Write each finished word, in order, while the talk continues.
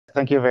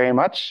Thank you very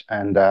much,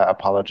 and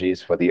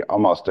apologies for the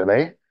almost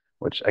delay,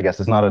 which I guess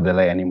is not a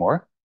delay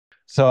anymore.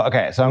 So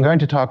I'm going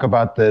to talk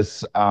about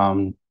this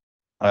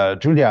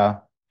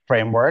Julia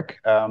framework.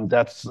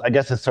 I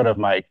guess, is sort of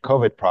my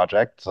COVID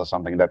project, so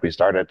something that we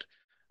started,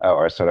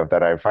 or sort of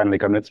that I finally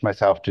convinced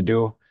myself to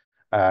do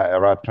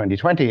around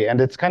 2020, and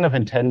it's kind of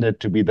intended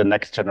to be the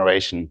next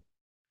generation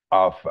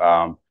of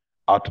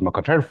optimal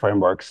control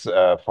frameworks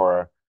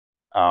for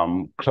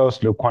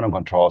closed loop quantum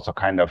control. So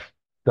kind of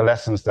the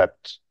lessons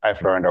that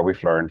I've learned or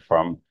we've learned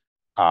from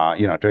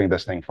doing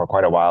this thing for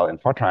quite a while in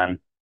Fortran.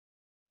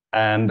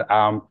 And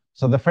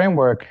so the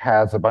framework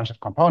has a bunch of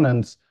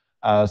components.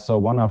 So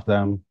one of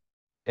them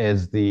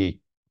is the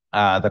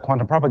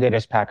quantum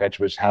propagators package,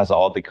 which has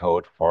all the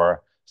code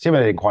for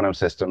simulating quantum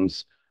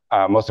systems.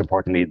 Most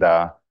importantly,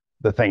 the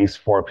things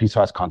for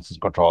piecewise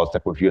constant controls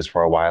that we've used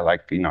for a while,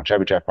 like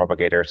Chebyshev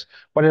propagators.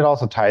 But it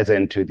also ties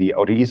into the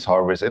ODE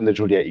solvers in the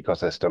Julia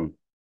ecosystem,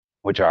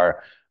 which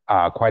are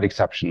quite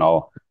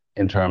exceptional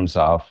in terms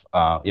of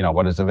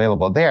what is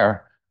available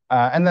there.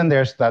 And then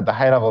there's the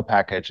high-level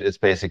package is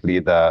basically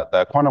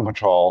the quantum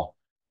control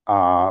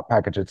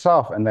package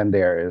itself, and then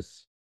there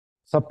is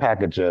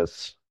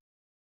sub-packages.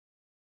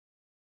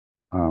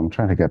 I'm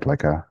trying to get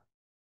like a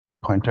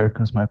pointer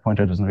because my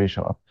pointer doesn't really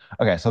show up.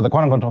 Okay, so the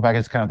quantum control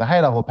package is kind of the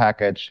high-level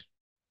package,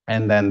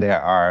 and then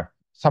there are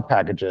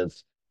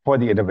sub-packages for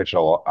the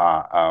individual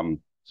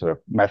sort of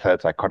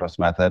methods like Koch's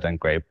method and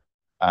Grape.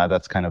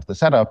 That's kind of the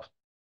setup.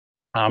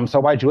 So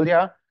why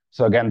Julia?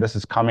 So again, this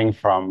is coming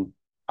from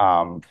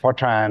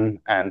Fortran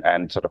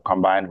and sort of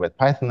combined with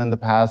Python in the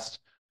past.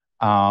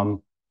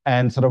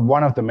 And sort of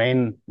one of the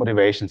main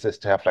motivations is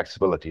to have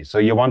flexibility. So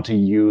you want to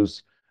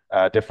use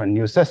a different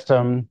new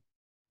system,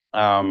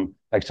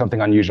 like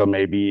something unusual,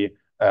 maybe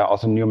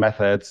also new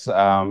methods,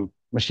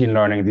 machine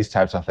learning, these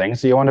types of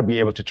things. So you want to be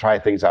able to try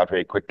things out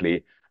very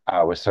quickly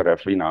with sort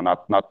of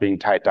not being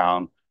tied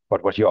down,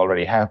 but what you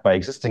already have by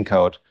existing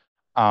code.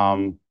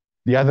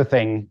 The other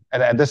thing,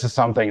 and this is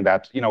something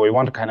that we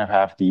want to kind of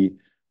have the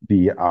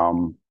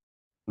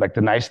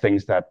nice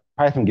things that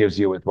Python gives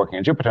you with working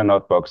in Jupyter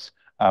notebooks,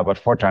 but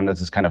Fortran,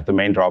 this is kind of the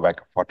main drawback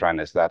of Fortran,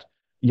 is that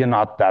you're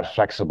not that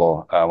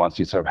flexible once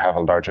you sort of have a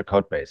larger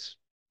code base.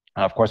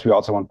 Of course, we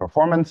also want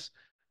performance,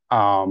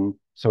 so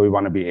we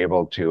want to be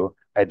able to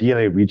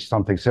ideally reach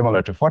something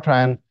similar to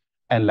Fortran.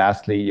 And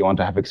lastly, you want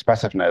to have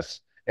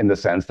expressiveness in the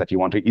sense that you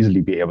want to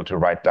easily be able to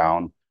write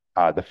down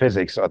the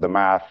physics or the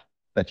math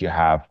that you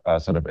have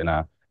sort of in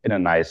a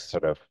nice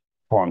sort of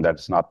form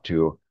that's not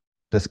too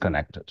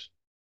disconnected.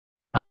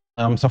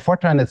 So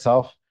Fortran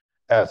itself,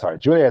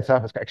 Julia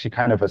itself is actually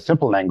kind of a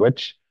simple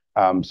language.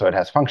 So it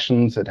has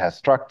functions, it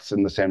has structs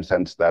in the same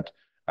sense that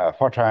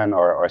Fortran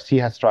or C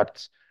has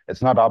structs.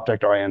 It's not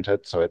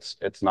object-oriented, so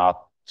it's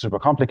not super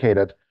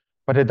complicated,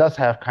 but it does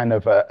have kind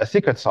of a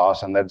secret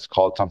sauce, and that's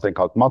called something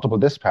called multiple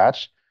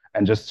dispatch.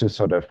 And just to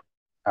sort of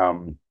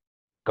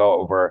go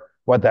over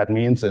what that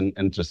means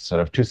in just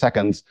sort of 2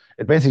 seconds,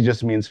 it basically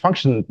just means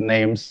function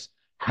names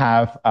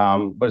have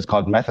what is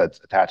called methods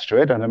attached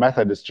to it, and a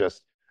method is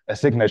just a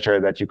signature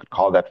that you could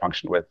call that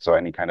function with, so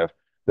any kind of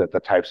the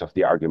types of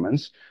the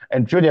arguments.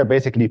 And Julia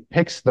basically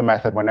picks the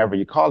method whenever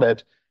you call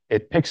it.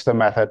 It picks the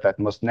method that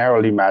most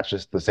narrowly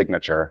matches the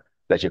signature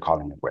that you're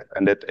calling it with.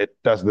 And it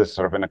does this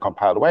sort of in a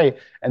compiled way.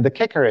 And the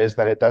kicker is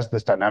that it does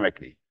this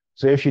dynamically.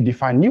 So if you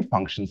define new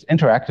functions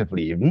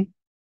interactively even,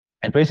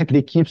 it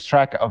basically keeps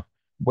track of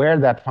where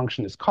that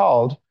function is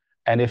called.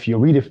 And if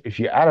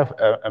you add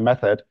a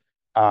method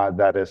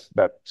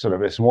that sort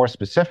of is more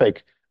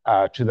specific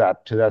to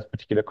that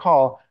particular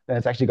call, then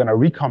it's actually going to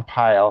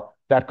recompile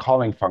that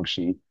calling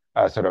function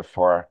sort of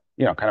for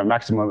kind of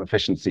maximum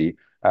efficiency,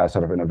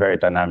 sort of in a very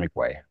dynamic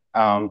way.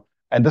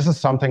 And this is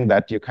something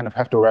that you kind of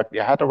have to wrap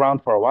your head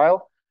around for a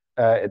while.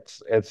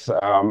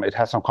 It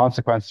has some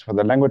consequences for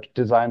the language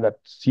design that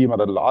seem a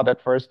little odd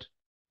at first,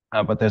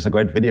 but there's a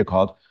great video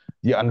called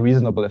 "The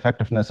Unreasonable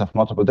Effectiveness of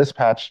Multiple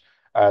Dispatch"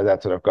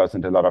 that sort of goes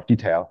into a lot of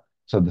detail.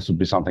 So this would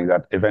be something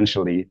that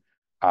eventually,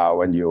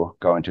 when you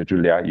go into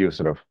Julia, you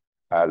sort of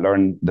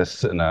learn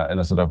this in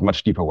a sort of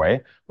much deeper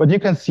way. But you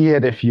can see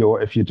it if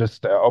you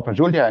just open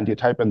Julia and you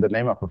type in the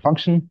name of a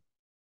function.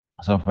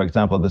 So for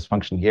example, this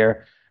function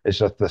here is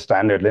just the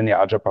standard linear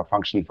algebra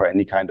function for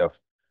any kind of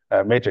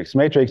matrix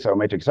or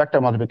matrix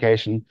vector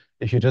multiplication.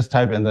 If you just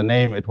type in the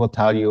name, it will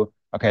tell you,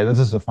 okay, this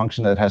is a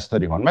function that has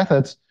 31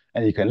 methods.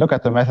 And you can look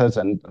at the methods,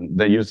 and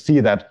then you see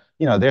that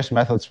there's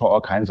methods for all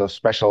kinds of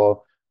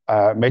special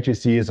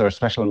matrices or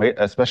special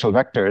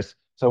vectors.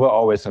 So we'll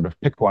always sort of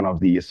pick one of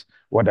these,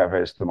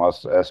 whatever is the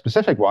most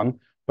specific one.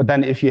 But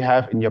then if you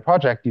have in your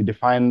project, you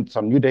define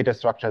some new data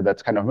structure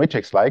that's kind of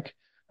matrix-like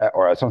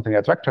or something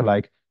that's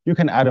vector-like, you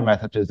can add a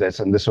method to this,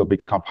 and this will be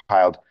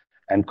compiled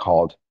and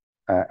called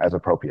as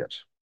appropriate.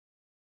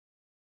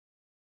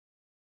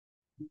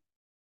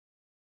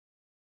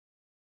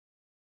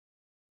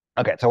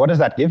 Okay, so what does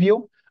that give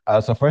you?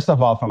 So first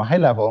of all, from a high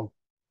level,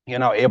 you're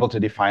now able to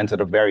define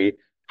sort of very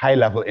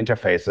high-level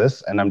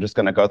interfaces, and I'm just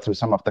going to go through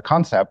some of the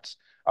concepts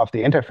of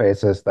the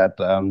interfaces that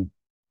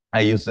I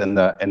use in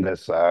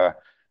this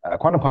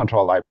quantum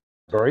control library.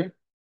 category.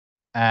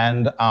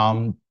 And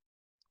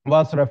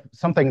well, sort of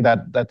something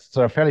that's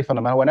sort of fairly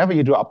fundamental. Whenever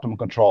you do optimal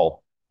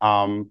control,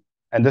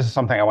 and this is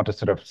something I want to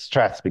sort of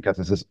stress because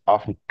this is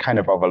often kind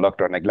of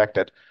overlooked or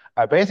neglected.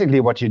 Basically,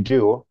 what you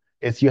do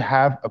is you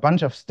have a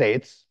bunch of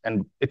states,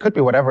 and it could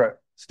be whatever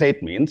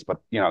state means,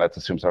 but let's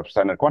assume sort of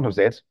standard quantum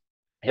states.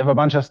 You have a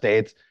bunch of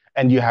states,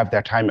 and you have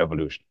their time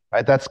evolution,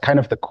 right? That's kind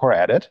of the core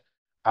edit.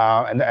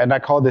 And I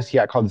call this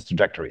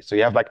trajectory. So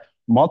you have like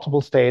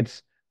multiple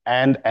states,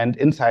 and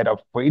inside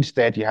of for each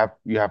state you have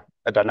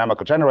a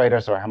dynamical generator,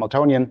 so a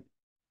Hamiltonian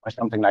or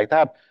something like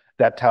that,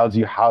 that tells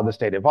you how the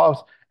state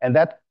evolves, and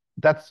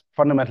that's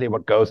fundamentally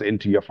what goes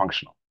into your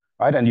functional,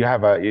 right? And you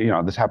have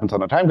this happens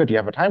on a time grid. You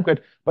have a time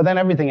grid, but then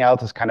everything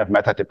else is kind of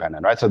method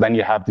dependent, right? So then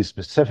you have the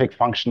specific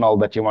functional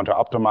that you want to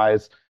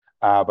optimize.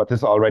 But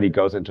this already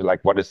goes into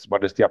like what is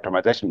the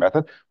optimization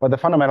method. But the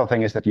fundamental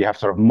thing is that you have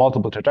sort of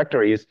multiple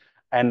trajectories,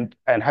 and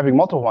having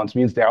multiple ones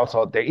means they're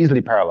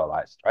easily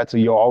parallelized, right? So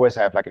you always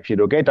have, like, if you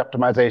do gate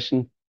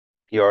optimization,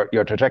 your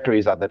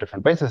trajectories are the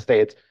different basis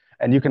states,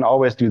 and you can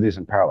always do these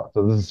in parallel.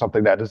 So this is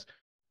something that is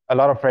a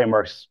lot of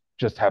frameworks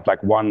just have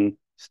like one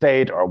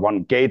state or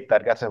one gate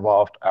that gets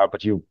evolved,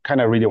 but you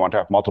kind of really want to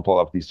have multiple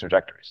of these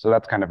trajectories. So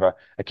that's kind of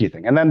a key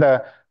thing. And then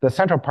the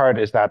central part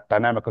is that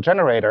dynamical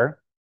generator,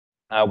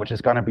 which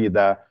is going to be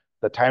the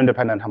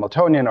time-dependent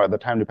Hamiltonian or the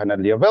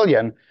time-dependent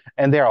Liouvillean.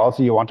 And there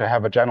also you want to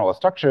have a general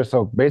structure.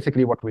 So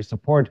basically what we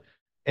support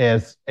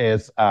is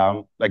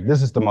like,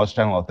 this is the most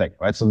general thing,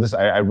 right? So this,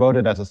 I wrote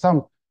it as a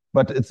sum,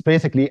 but it's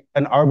basically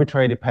an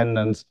arbitrary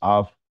dependence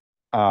of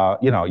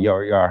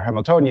your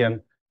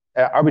Hamiltonian,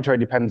 arbitrary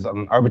dependence on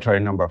an arbitrary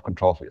number of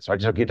control fields,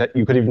 right? So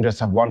you could even just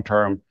have one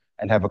term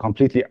and have a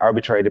completely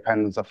arbitrary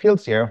dependence of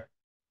fields here.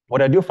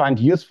 What I do find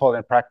useful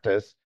in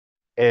practice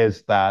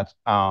is that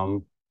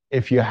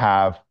if you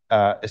have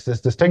is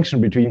this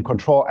distinction between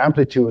control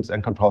amplitudes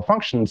and control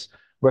functions,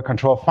 where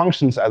control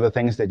functions are the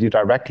things that you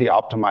directly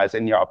optimize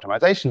in your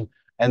optimization,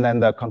 and then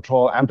the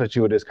control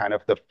amplitude is kind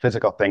of the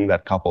physical thing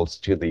that couples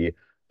to the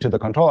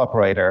control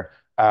operator,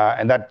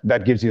 and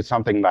that gives you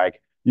something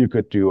like, you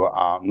could do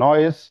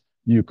noise,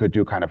 you could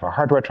do kind of a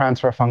hardware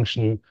transfer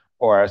function,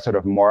 or sort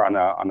of more on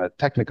a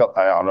technical,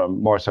 on a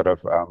more sort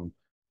of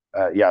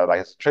like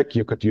a trick,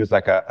 you could use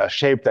like a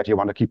shape that you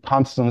want to keep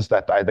constants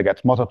that either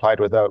gets multiplied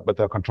with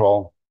the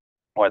control,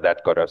 or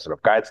that sort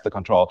of guides the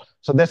control.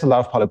 So there's a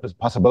lot of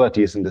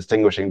possibilities in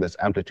distinguishing this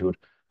amplitude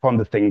from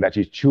the thing that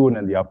you tune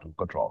in the optimal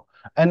control.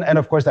 And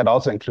of course, that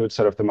also includes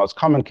sort of the most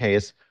common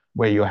case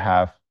where you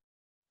have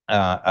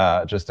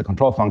just the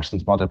control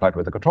functions multiplied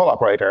with the control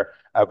operator.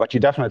 But you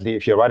definitely,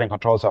 if you're writing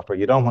control software,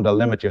 you don't want to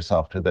limit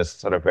yourself to this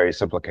sort of very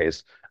simple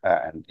case.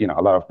 And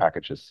a lot of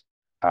packages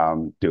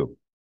do.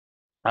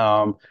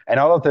 And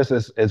all of this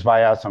is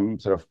via some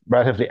sort of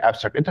relatively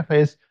abstract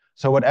interface.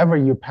 So whatever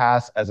you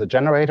pass as a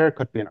generator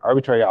could be an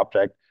arbitrary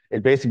object.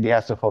 It basically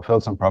has to fulfill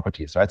some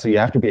properties, right? So you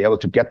have to be able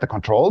to get the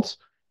controls.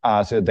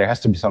 So there has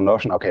to be some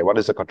notion, okay, what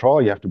is a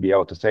control? You have to be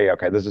able to say,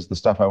 okay, this is the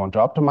stuff I want to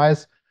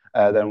optimize.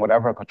 Then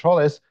whatever a control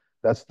is,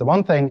 that's the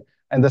one thing.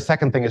 And the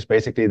second thing is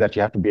basically that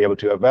you have to be able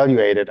to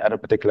evaluate it at a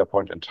particular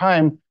point in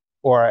time,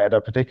 or at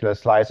a particular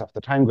slice of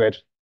the time grid.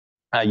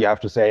 You have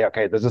to say,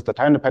 okay, this is the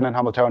time-dependent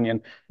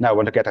Hamiltonian. Now I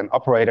want to get an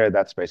operator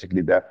that's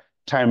basically the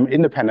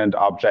time-independent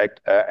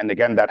object. And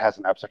again, that has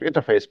an abstract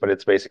interface, but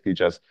it's basically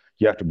just,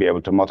 you have to be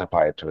able to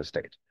multiply it to a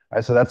state.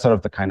 Right? So that's sort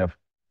of the kind of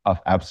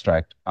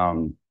abstract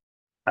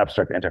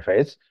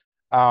interface.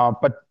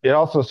 But it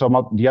also,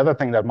 the other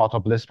thing that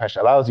multiple list hash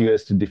allows you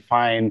is to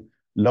define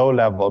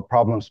low-level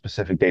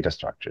problem-specific data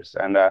structures.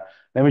 And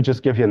let me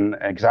just give you an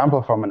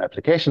example from an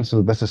application.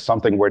 So this is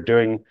something we're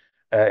doing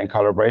in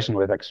collaboration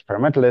with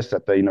experimentalists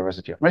at the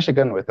University of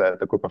Michigan with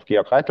the group of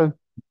Georg Reitel.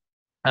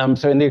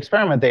 So in the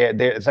experiment,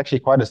 it's actually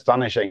quite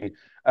astonishing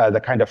the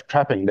kind of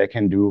trapping they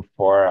can do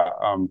for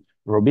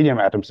rubidium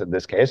atoms in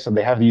this case. So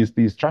they have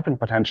these trapping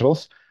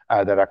potentials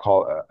that are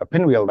called a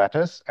pinwheel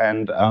lattice.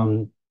 And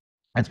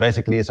it's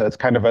basically, so it's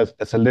kind of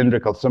a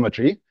cylindrical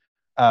symmetry.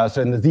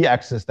 So in the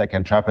z-axis, they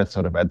can trap it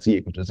sort of at z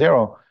equal to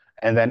 0.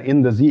 And then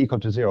in the z equal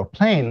to 0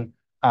 plane,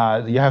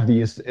 you have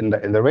these, in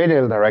the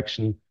radial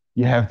direction,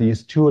 you have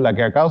these two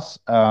Laguerre-Gauss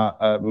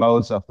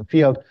modes of the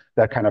field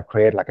that kind of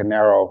create like a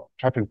narrow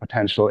trapping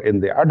potential in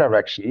the r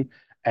direction.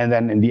 And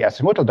then in the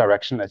azimuthal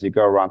direction, as you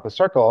go around the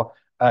circle,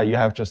 you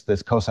have just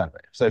this cosine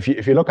wave. So if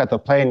you look at the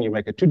plane, you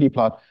make a 2D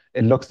plot,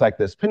 it looks like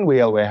this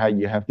pinwheel where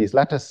you have these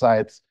lattice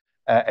sites,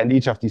 and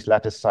each of these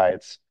lattice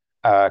sites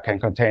can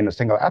contain a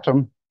single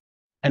atom.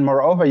 And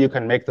moreover, you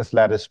can make this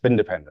lattice spin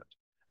dependent.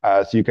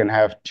 So you can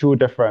have two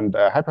different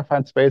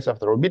hyperfine spaces of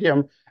the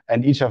rubidium,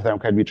 and each of them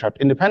can be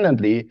trapped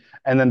independently.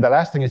 And then the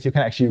last thing is you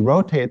can actually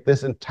rotate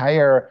this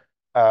entire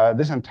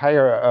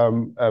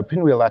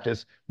pinwheel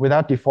lattice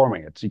without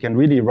deforming it. So you can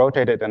really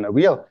rotate it in a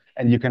wheel,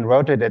 and you can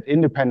rotate it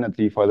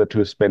independently for the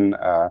two spin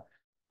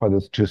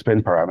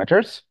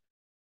parameters.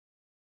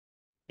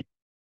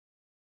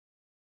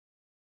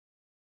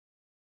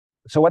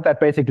 So what that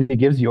basically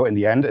gives you in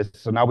the end is,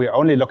 so now we're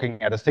only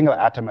looking at a single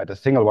atom at a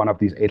single one of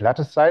these 8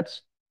 lattice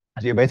sites.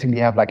 So you basically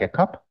have like a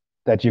cup,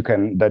 that you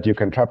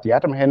can trap the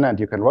atom in and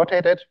you can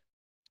rotate it.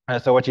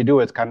 So what you do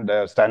is kind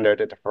of standard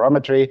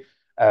interferometry.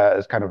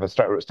 It's kind of a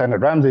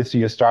standard Ramsey. So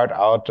you start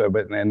out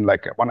in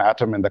like one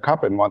atom in the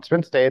cup in one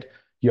spin state.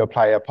 You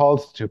apply a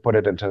pulse to put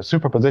it into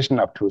superposition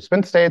of two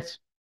spin states,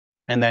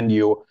 and then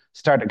you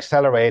start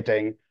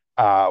accelerating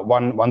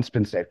one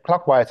spin state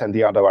clockwise and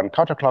the other one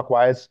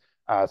counterclockwise.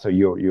 So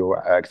you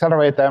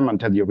accelerate them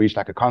until you reach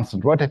like a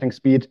constant rotating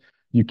speed.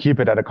 You keep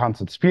it at a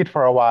constant speed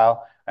for a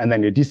while, and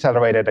then you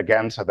decelerate it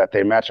again so that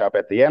they match up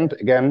at the end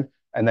again,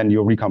 and then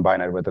you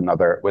recombine it with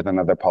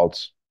another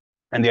pulse.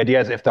 And the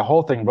idea is if the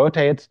whole thing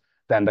rotates,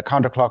 then the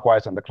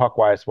counterclockwise and the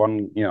clockwise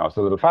one, is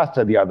a little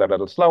faster, the other a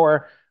little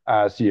slower.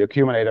 So you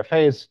accumulate a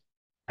phase,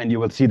 and you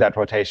will see that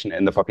rotation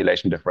in the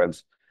population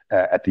difference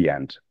at the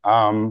end.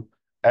 And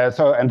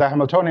the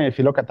Hamiltonian, if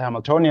you look at the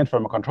Hamiltonian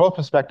from a control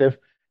perspective,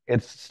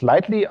 it's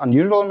slightly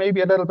unusual,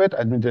 maybe a little bit.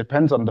 I mean, it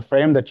depends on the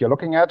frame that you're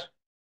looking at.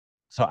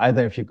 So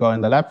either if you go in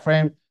the lab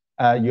frame,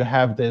 you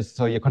have this.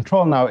 So your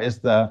control now is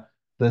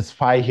this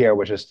phi here,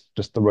 which is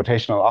just the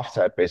rotational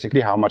offset,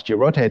 basically how much you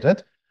rotate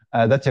it.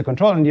 That's your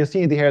control, and you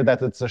see here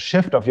that it's a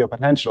shift of your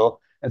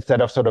potential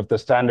instead of sort of the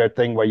standard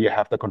thing where you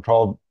have the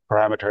control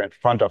parameter in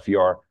front of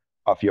your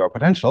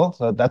potential.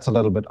 So that's a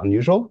little bit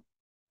unusual.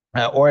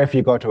 Or if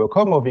you go to a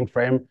co-moving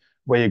frame,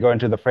 where you go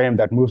into the frame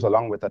that moves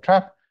along with the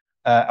trap.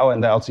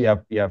 And also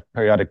you have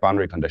periodic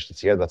boundary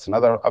conditions here. That's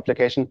another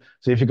application.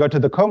 So if you go to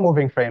the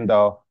co-moving frame,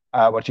 though,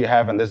 what you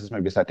have, and this is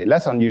maybe slightly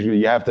less unusual,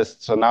 you have this.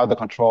 So now the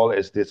control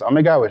is this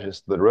omega, which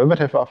is the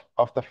derivative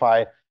of the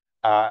phi.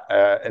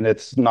 And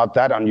it's not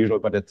that unusual,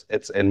 but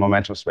it's in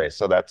momentum space.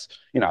 So that's,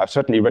 I've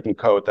certainly written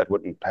code that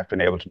wouldn't have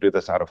been able to do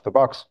this out of the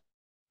box.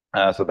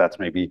 So that's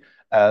maybe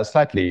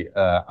slightly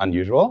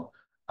unusual.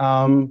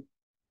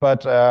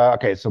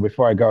 Okay, so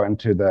before I go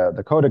into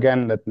the code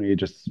again, let me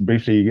just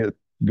briefly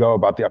go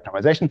about the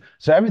optimization.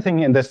 So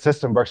everything in this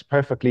system works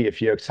perfectly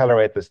if you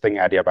accelerate this thing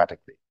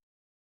adiabatically.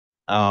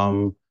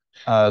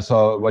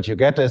 So what you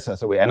get is,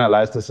 so we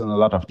analyze this in a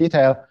lot of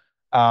detail.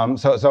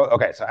 So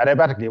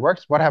adiabatically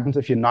works. What happens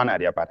if you're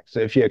non-adiabatic? So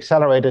if you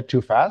accelerate it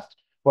too fast,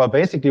 well,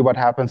 basically what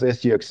happens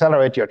is you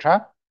accelerate your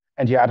trap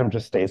and your atom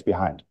just stays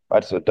behind,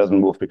 right? So it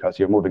doesn't move because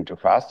you're moving too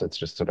fast. It's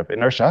just sort of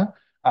inertia.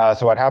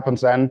 So what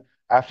happens then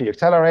after you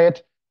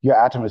accelerate, your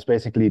atom is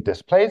basically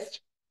displaced.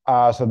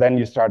 So then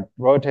you start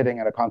rotating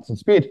at a constant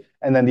speed,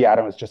 and then the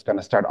atom is just going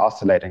to start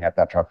oscillating at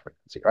that trap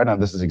frequency, right?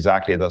 And this is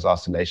exactly those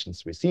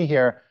oscillations we see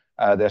here.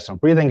 There's some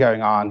breathing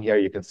going on here.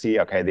 You can see,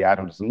 okay, the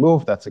atom doesn't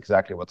move. That's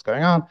exactly what's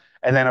going on.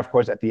 And then, of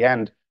course, at the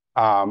end,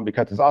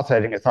 because it's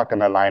oscillating, it's not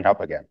going to line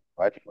up again,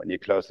 right? When you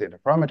close the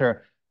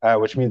interferometer,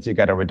 which means you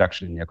get a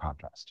reduction in your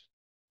contrast.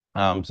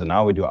 So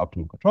now we do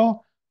optimal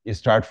control. You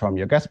start from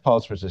your guess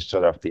pulse, which is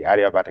sort of the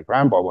adiabatic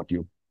ramp, or what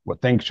you would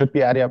think should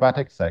be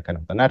adiabatic, so kind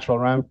of the natural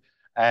ramp.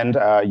 And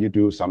you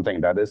do something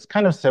that is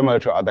kind of similar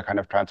to other kind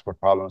of transport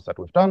problems that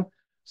we've done.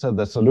 So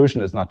the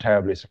solution is not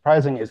terribly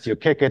surprising. Is you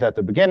kick it at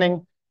the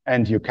beginning,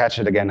 and you catch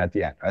it again at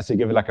the end. Right? So you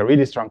give it like a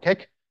really strong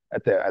kick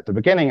at the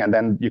beginning, and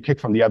then you kick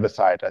from the other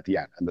side at the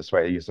end. And this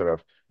way you sort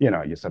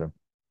of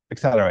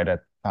accelerate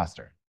it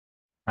faster.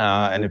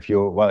 And if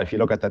you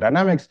look at the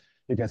dynamics,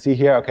 you can see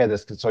here, okay,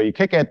 so you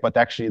kick it, but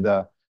actually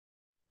the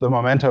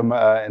momentum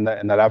in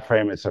the lab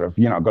frame is sort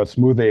of, goes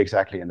smoothly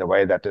exactly in the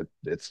way that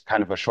it's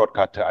kind of a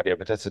shortcut to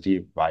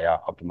adiabaticity via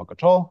optimal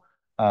control,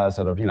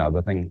 sort of,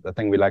 the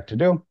thing we like to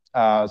do.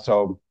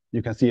 So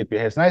you can see it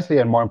behaves nicely,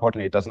 and more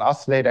importantly, it doesn't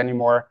oscillate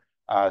anymore.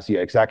 So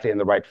you're exactly in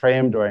the right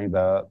frame during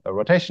the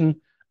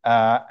rotation,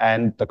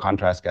 and the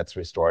contrast gets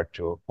restored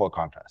to full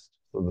contrast.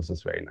 So this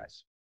is very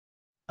nice.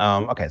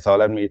 Okay, so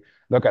let me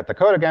look at the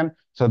code again.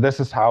 So this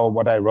is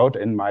what I wrote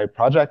in my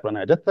project when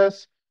I did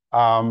this.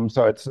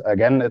 So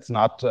it's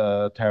not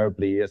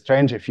terribly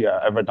strange if you've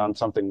ever done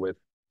something with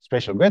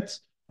spatial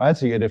grids, right?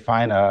 So you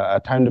define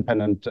a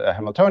time-dependent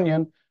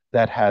Hamiltonian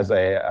that has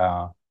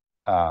a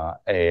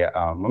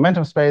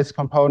momentum space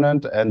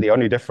component, and the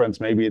only difference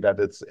maybe that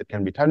it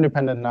can be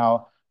time-dependent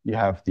now. You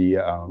have the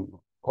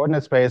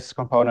coordinate space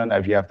component,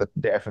 and you have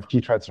the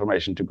FFT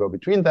transformation to go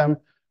between them.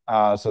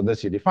 So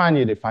this you define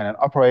an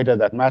operator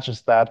that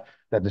matches that.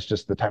 That is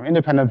just the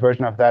time-independent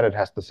version of that. It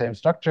has the same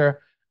structure.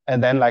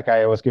 And then, like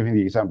I was giving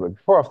the example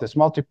before of this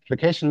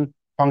multiplication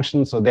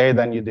function, so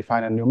then you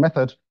define a new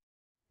method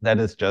that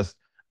is just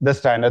the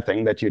standard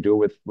thing that you do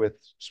with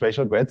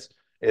spatial grids,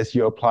 is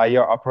you apply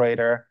your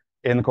operator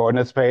in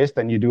coordinate space,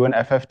 then you do an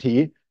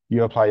FFT,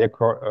 you apply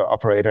your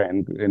operator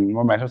in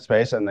momentum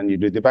space, and then you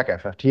do the back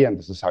FFT, and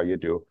this is how you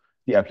do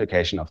the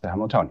application of the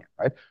Hamiltonian,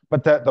 right?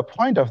 But the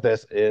point of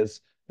this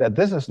is that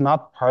this is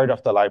not part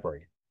of the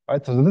library,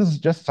 right? So this is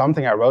just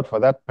something I wrote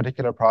for that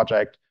particular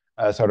project,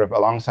 sort of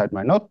alongside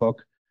my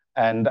notebook.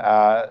 And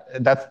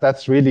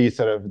that's really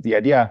sort of the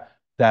idea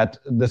that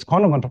this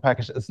quantum control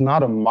package is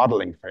not a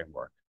modeling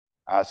framework.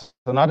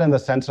 So not in the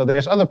sense, so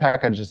there's other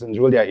packages in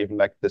Julia, even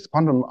like this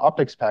quantum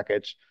optics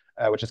package,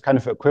 which is kind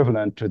of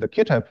equivalent to the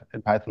QTIP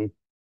in Python.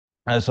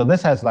 So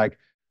this has like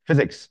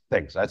physics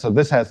things, right? So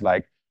this has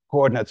like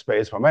coordinate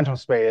space, momentum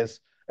space.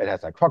 It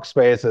has like Fock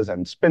spaces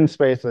and spin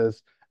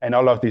spaces. and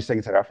all of these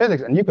things that are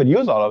physics. And you could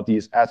use all of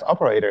these as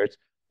operators,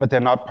 but they're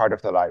not part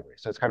of the library.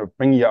 So it's kind of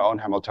bring your own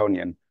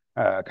Hamiltonian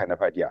kind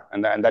of idea.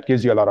 And that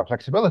gives you a lot of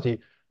flexibility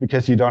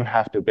because you don't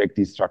have to bake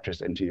these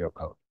structures into your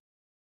code.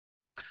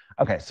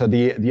 Okay, so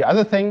the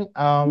other thing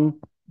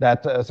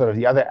that sort of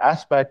the other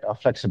aspect of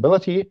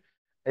flexibility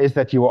is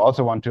that you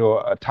also want to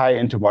tie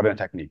into modern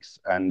techniques.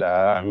 And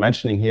I'm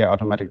mentioning here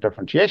automatic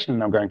differentiation,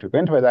 and I'm going to go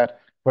into that,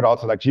 but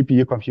also like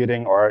GPU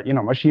computing or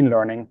machine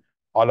learning,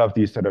 all of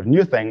these sort of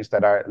new things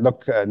that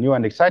look new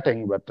and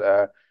exciting, but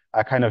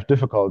are kind of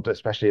difficult,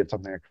 especially in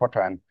something like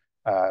Fortran.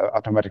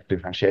 Automatic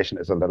differentiation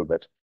is a little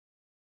bit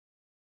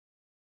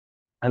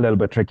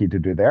tricky to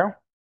do there.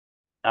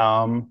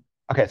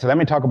 Okay, so let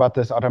me talk about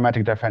this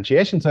automatic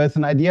differentiation. So it's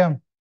an idea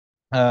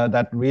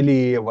that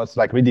really was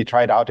really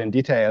tried out in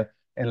detail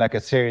in like a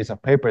series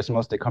of papers,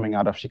 mostly coming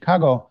out of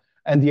Chicago.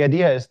 And the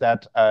idea is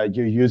that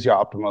you use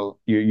your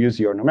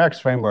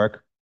numerics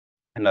framework,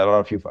 and a lot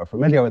of you are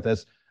familiar with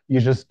this. You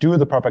just do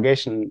the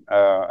propagation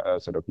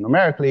sort of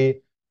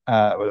numerically.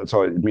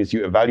 So it means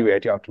you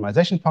evaluate your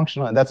optimization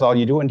functional, and that's all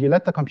you do. And you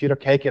let the computer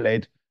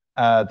calculate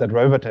the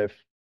derivative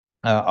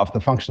of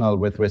the functional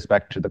with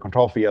respect to the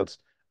control fields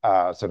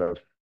sort of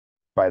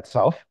by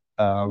itself.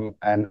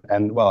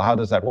 And well, how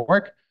does that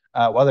work?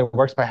 Well, it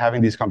works by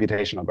having these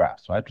computational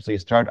graphs, right? So you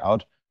start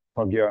out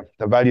from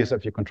the values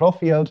of your control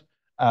field,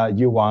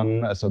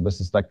 U1. So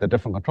this is like the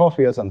different control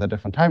fields and the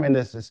different time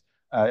indices.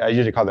 I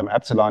usually call them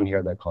epsilon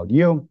here. They're called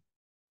U.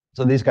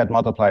 So these get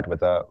multiplied with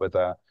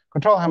the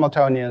control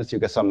Hamiltonians. You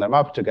can sum them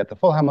up to get the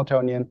full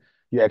Hamiltonian.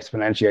 You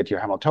exponentiate your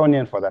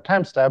Hamiltonian for that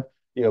time step.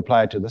 You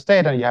apply it to the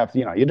state, and you have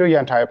you do your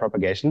entire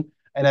propagation.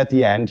 And at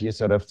the end, you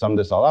sort of sum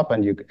this all up,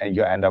 and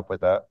you end up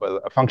with a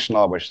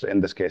functional, which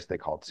in this case they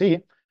called C.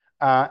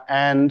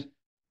 And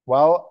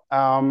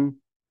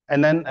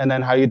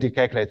then how you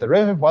calculate the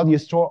derivative? Well, you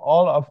store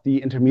all of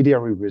the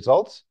intermediary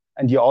results,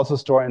 and you also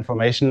store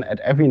information at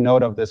every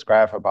node of this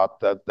graph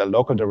about the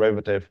local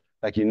derivative,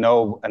 like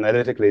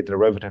analytically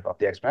derivative of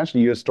the exponential.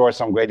 You store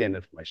some gradient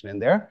information in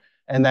there,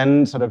 and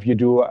then sort of you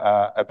do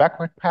a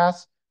backward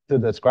pass to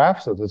this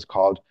graph. So this is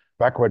called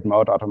backward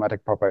mode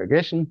automatic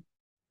propagation.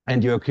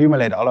 And you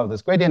accumulate all of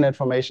this gradient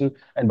information.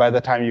 And by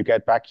the time you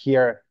get back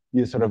here,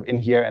 you sort of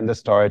in the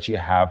storage, you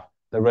have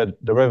the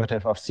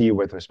derivative of C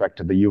with respect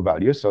to the U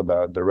value, so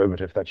the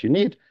derivative that you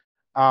need.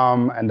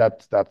 And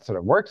that sort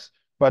of works.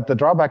 But the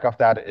drawback of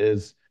that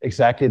is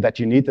exactly that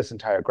you need this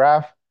entire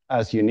graph,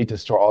 as you need to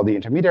store all the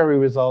intermediary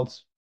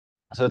results.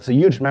 So it's a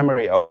huge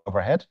memory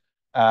overhead.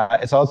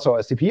 It's also a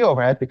CPU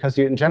overhead because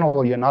in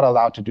general, you're not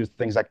allowed to do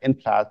things like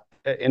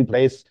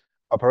in-place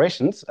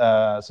operations.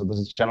 So this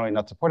is generally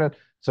not supported.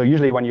 So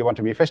usually when you want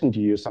to be efficient,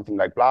 you use something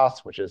like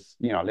BLAST, which is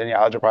linear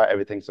algebra.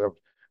 Everything sort of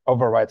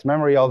overwrites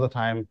memory all the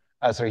time.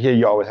 So here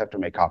you always have to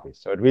make copies.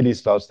 So it really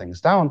slows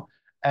things down.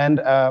 And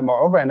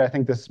moreover, and I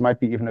think this might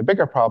be even a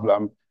bigger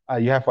problem,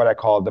 you have what I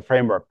call the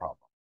framework problem.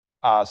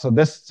 So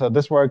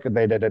this work,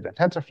 they did it in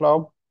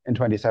TensorFlow in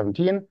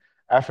 2017.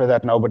 After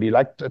that, nobody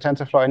liked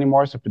TensorFlow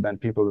anymore. So then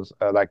people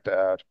liked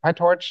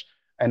PyTorch.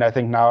 And I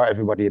think now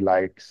everybody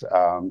likes,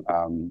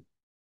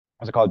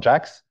 what's it called,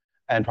 JAX.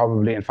 And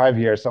probably in 5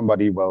 years,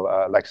 somebody will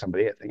like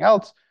something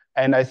else.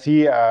 And I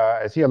see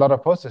a lot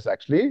of posters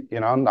actually.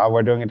 Now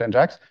we're doing it in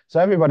JAX. So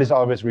everybody's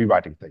always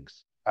rewriting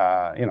things.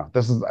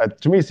 This is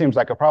to me seems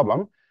like a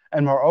problem.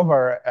 And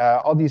moreover,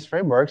 all these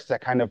frameworks, they're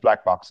kind of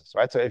black boxes,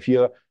 right? So if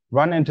you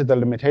run into the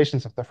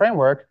limitations of the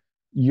framework,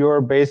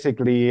 you're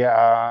basically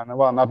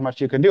not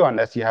much you can do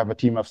unless you have a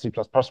team of C++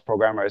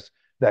 programmers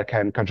that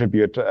can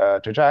contribute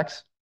to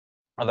JAX.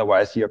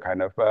 Otherwise, you're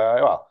kind of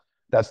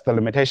that's the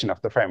limitation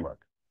of the framework,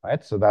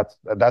 right? So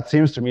that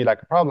seems to me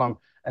like a problem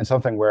and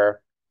something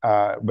where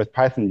with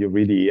Python you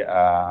really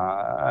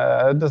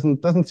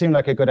doesn't seem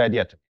like a good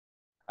idea to me.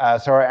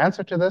 So our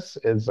answer to this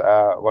is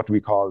what we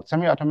call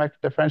semi-automatic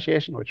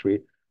differentiation, which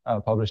we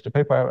published a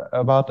paper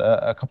about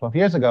a couple of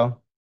years ago.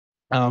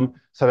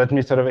 So let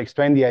me sort of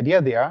explain the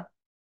idea there.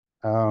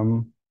 How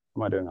am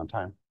I doing on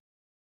time?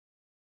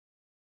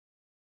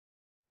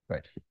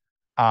 Great.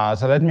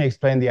 So let me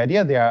explain the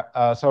idea there.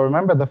 So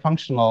remember the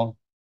functional.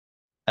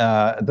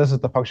 This is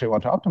the function we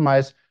want to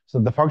optimize. So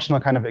the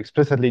functional kind of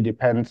explicitly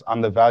depends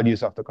on the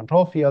values of the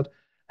control field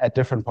at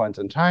different points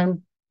in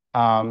time.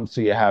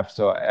 So you have,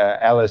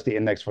 L is the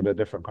index for the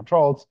different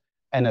controls,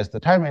 N is the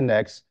time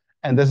index,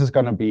 and this is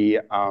going to be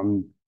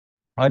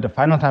the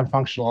final time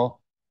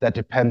functional that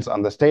depends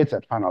on the states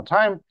at final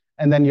time.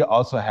 And then you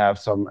also have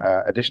some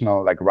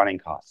additional running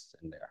costs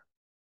in there.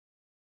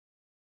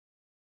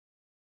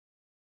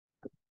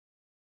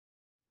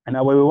 And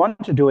now what we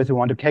want to do is we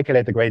want to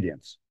calculate the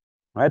gradients,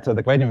 right? So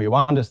the gradient we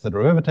want is the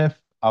derivative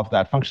of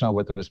that functional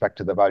with respect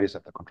to the values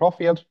of the control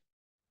field.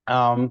 You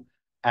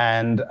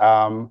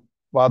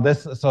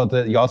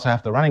also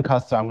have the running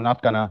costs. So I'm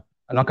not gonna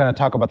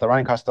talk about the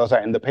running costs. Those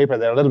are in the paper.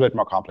 They're a little bit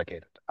more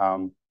complicated.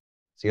 So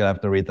you'll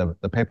have to read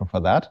the paper for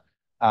that.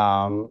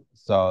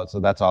 So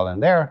that's all in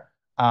there.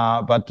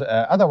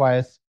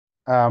 Otherwise,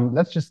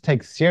 let's just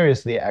take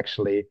seriously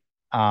actually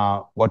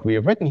what we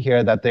have written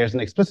here, that there's an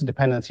explicit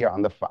dependence here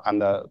on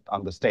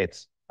the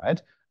states,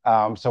 right?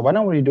 So why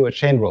don't we do a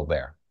chain rule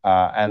there?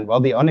 And well,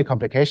 the only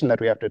complication that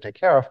we have to take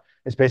care of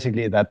is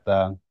basically that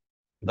the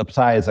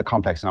psi is a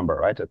complex number,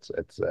 right?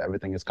 It's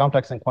everything is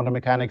complex in quantum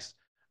mechanics.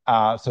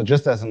 So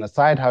just as an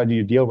aside, how do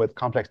you deal with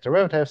complex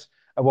derivatives?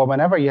 Well,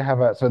 whenever you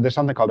have so there's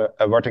something called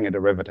averting a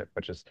derivative,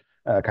 which is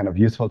kind of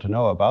useful to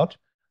know about.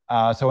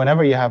 So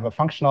whenever you have a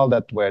functional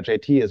where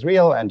jt is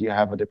real and you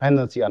have a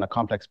dependency on a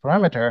complex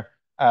parameter,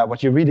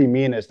 what you really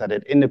mean is that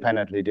it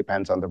independently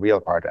depends on the real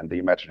part and the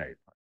imaginary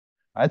part.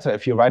 Right? So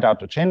if you write out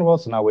the chain rule,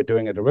 so now we're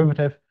doing a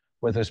derivative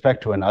with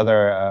respect to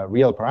another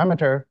real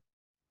parameter.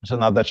 So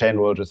now the chain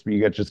rule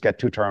you just get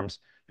two terms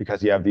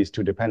because you have these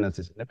two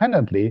dependencies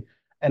independently.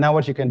 And now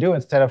what you can do,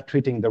 instead of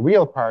treating the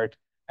real part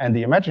and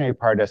the imaginary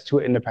part as two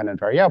independent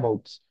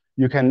variables,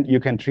 you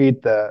can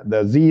treat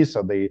the z,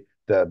 so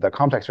the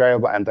complex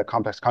variable, and the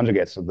complex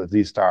conjugate, so the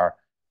z star,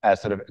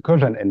 as sort of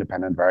equivalent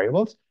independent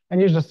variables. And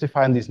you just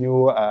define these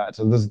new,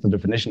 so this is the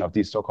definition of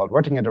these so-called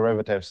Wertinger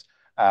derivatives.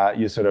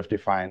 You sort of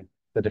define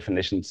the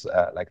definitions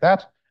like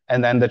that.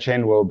 And then the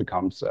chain rule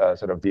becomes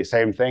sort of the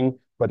same thing,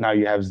 but now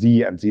you have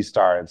z and z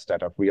star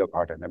instead of real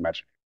part and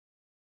imaginary.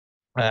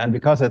 And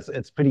because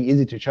it's pretty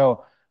easy to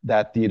show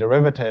that the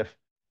derivative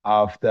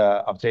of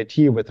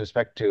jt with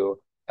respect to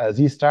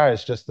z star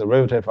is just the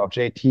derivative of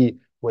jt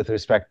with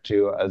respect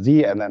to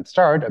z and then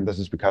start, and this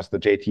is because the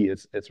jt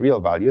is its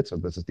real value, so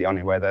this is the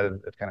only way that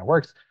it kind of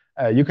works.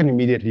 You can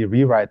immediately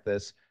rewrite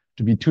this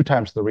to be 2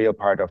 times the real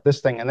part of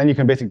this thing, and then you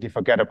can basically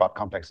forget about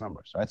complex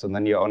numbers, right? So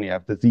then you only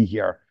have the z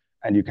here,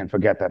 and you can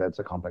forget that it's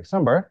a complex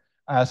number.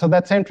 So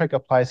that same trick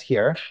applies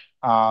here.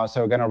 So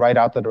we're going to write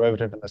out the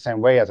derivative in the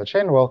same way as a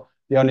chain rule.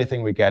 The only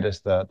thing we get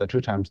is the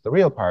 2 times the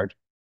real part.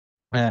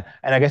 And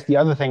I guess the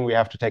other thing we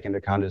have to take into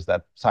account is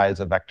that psi is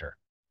a vector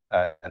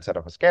instead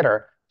of a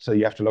scalar. So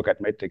you have to look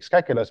at matrix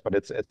calculus, but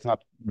it's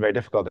not very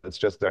difficult. It's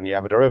just when you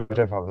have a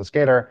derivative of a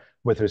scalar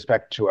with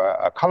respect to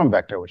a column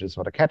vector, which is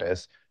what a ket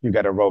is, you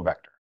get a row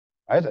vector,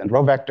 right? And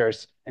row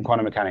vectors in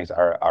quantum mechanics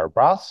are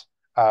bras.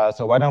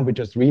 So why don't we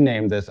just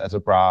rename this as a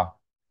bra,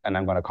 and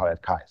I'm going to call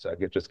it chi. So I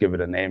could just give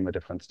it a name, a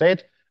different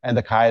state, and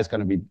the chi is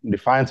going to be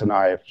defined. So now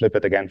I flip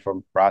it again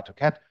from bra to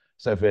ket.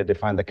 So if we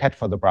define the ket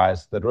for the bra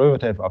as the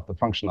derivative of the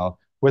functional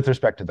with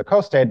respect to the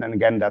co-state, and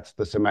again, that's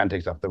the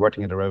semantics of the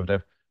Wertinger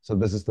derivative. So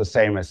this is the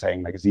same as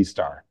saying like z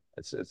star.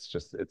 It's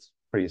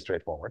pretty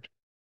straightforward.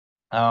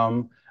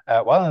 Well,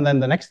 and then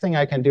the next thing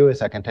I can do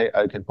is I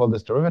can pull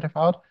this derivative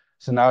out.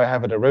 So now I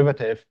have a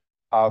derivative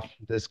of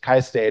this chi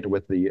state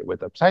with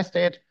the psi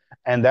state.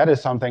 And that is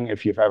something,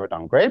 if you've ever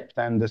done grape,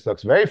 then this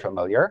looks very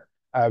familiar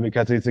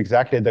because it's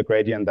exactly the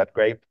gradient that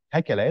grape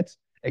calculates,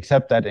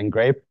 except that in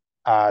grape,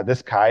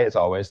 this chi is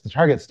always the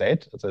target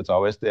state. So it's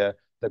always the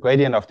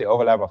gradient of the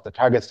overlap of the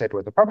target state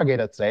with the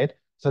propagated state.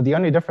 So the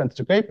only difference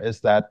to grape is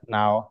that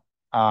now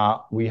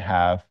we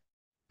have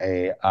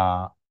a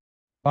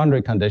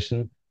boundary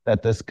condition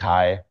that this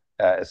chi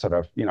sort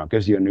of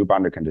gives you a new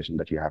boundary condition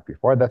that you have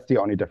before. That's the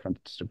only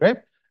difference to grape.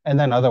 And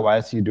then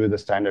otherwise, you do the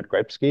standard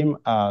grape scheme.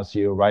 So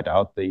you write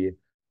out the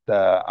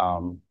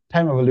time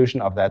evolution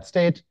of that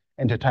state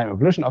into time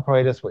evolution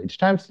operators for each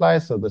time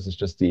slice. So this is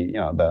just the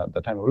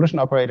time evolution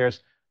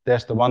operators.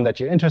 There's the one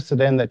that you're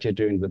interested in that you're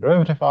doing the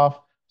derivative of.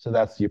 So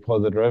that's you pull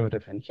the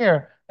derivative in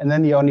here. And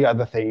then the only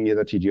other thing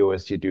that you do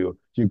is you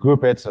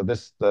group it. So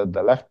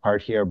the left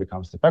part here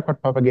becomes the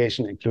backward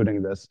propagation,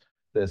 including this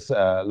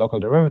local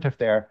derivative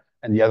there.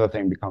 And the other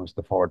thing becomes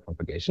the forward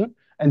propagation.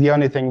 And the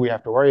only thing we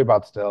have to worry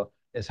about still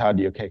is how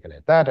do you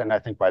calculate that? And I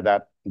think by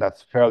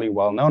that's fairly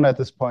well known at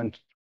this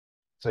point.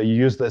 So you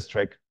use this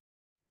trick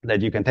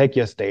that you can take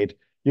your state,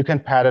 you can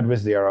pad it with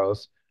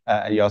zeros,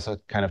 and you also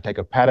kind of take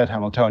a padded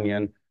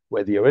Hamiltonian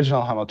where the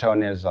original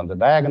Hamiltonian is on the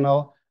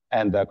diagonal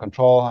and the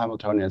control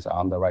Hamiltonian is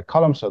on the right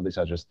column. So these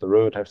are just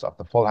derivatives of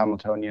the full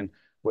Hamiltonian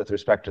with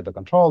respect to the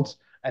controls.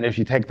 And if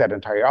you take that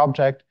entire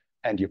object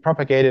and you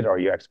propagate it or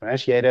you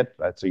exponentiate it,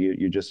 right? So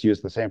you just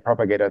use the same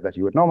propagator that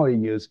you would normally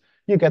use,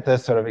 you get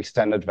this sort of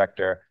extended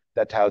vector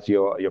that tells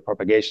you your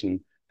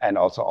propagation and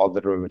also all the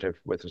derivative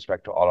with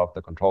respect to all of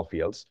the control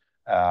fields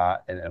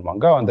in one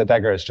go. And the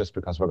dagger is just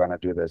because we're going to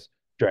do this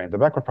during the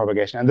backward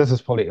propagation. And this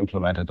is fully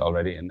implemented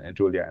already in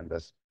Julia in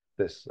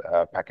this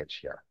package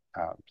here.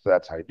 So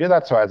that's how you do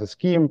that. So as a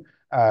scheme,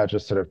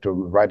 just sort of to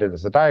write it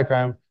as a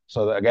diagram.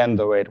 So again,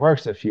 the way it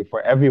works, if you,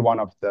 for every one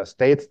of the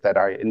states that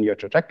are in your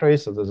trajectory,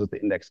 so this is the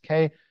index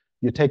k,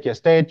 you take your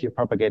state, you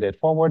propagate it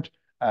forward,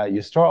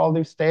 you store all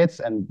these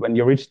states, and when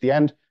you reach the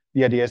end,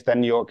 the idea is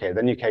then you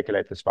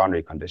calculate this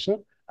boundary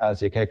condition.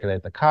 So you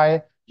calculate the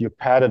chi, you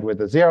pad it with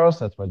the zeros,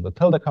 that's where the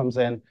tilde comes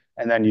in,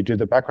 and then you do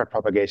the backward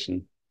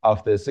propagation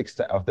of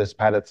this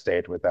padded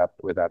state with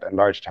that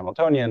enlarged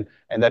Hamiltonian,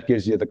 and that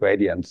gives you the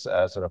gradients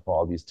sort of for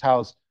all these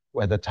taus,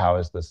 where the tau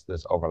is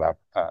this overlap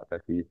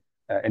that we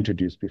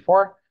introduced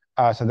before.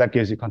 So that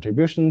gives you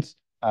contributions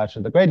to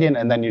the gradient,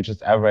 and then you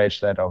just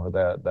average that over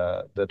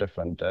the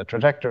different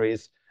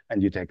trajectories,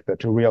 and you take the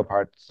two real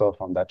parts still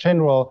from that chain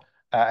rule,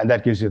 and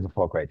that gives you the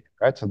full gradient,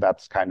 right? So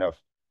that's kind of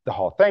the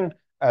whole thing.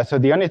 So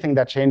the only thing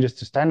that changes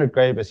to standard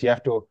grape is you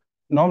have to,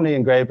 normally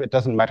in grape, it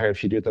doesn't matter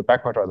if you do the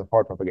backward or the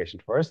forward propagation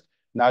first.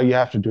 Now you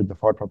have to do the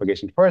forward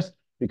propagation first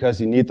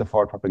because you need the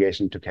forward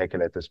propagation to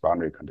calculate this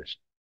boundary condition.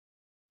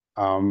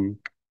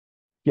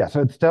 Yeah,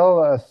 so it's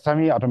still a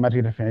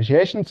semi-automatic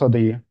differentiation. So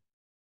there's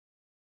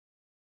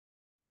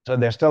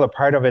still a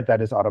part of it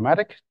that is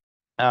automatic.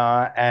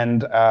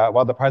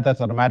 Well, the part that's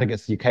automatic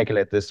is you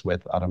calculate this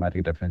with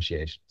automatic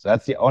differentiation. So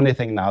that's the only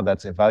thing now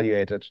that's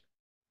evaluated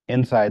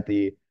inside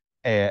the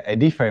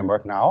AD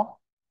framework now.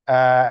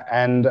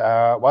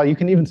 Well, you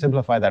can even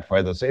simplify that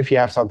further. So if you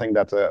have something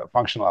that's a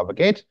functional of a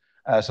gate,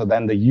 so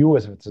then the U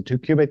is, if it's a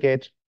 2-qubit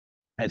gate,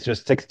 it's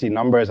just 60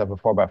 numbers of a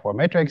 4x4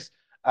 matrix.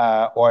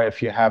 Or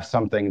if you have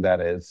something that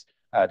is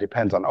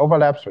depends on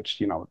overlaps,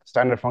 which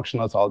standard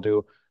functionals all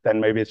do, then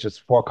maybe it's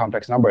just 4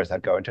 complex numbers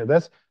that go into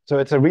this. So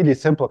it's a really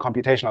simple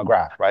computational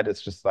graph, right?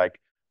 It's just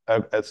like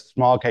a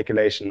small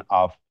calculation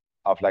of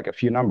like a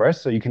few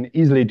numbers. So you can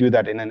easily do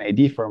that in an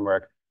AD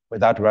framework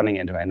without running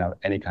into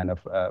any kind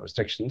of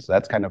restrictions. So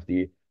that's kind of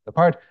the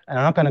part. And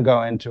I'm not going to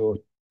go into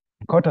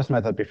Koch's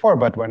method before,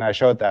 but when I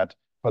showed that,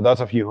 for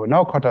those of you who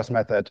know Koch's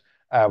method,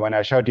 when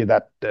I showed you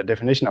that the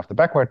definition of the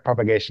backward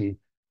propagation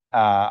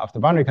of the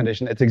boundary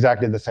condition, it's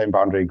exactly the same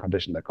boundary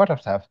condition that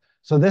Koch's have.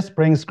 So this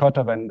brings Koch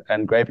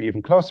and Grape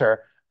even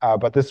closer,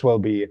 but this will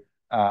be,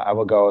 I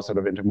will go sort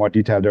of into more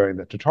detail during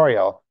the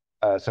tutorial,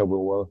 so we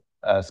will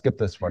skip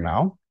this for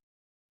now.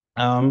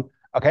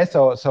 Okay,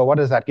 so what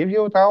does that give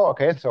you now?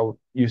 Okay, so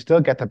you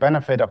still get the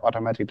benefit of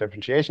automatic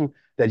differentiation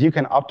that you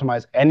can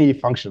optimize any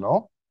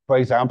functional. For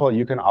example,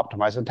 you can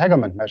optimize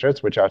entanglement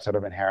measures, which are sort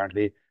of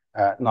inherently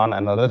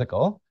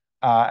non-analytical.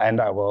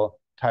 And I will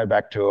tie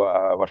back to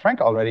what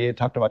Frank already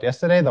talked about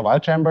yesterday, the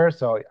wild chamber.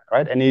 So,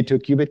 right, any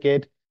 2-qubit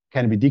gate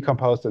can be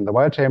decomposed in the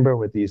wild chamber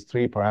with these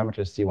 3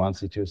 parameters, C1,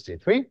 C2,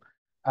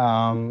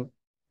 C3.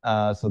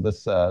 So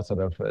this sort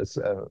of is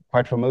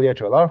quite familiar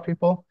to a lot of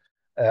people,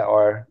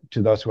 or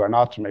to those who are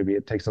not, maybe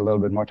it takes a little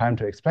bit more time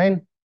to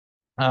explain.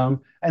 And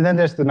then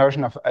there's the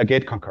notion of a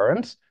gate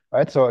concurrence,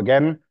 right? So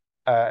again,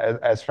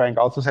 as Frank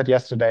also said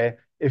yesterday,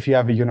 if you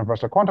have a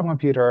universal quantum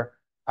computer,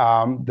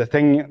 the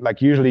thing, like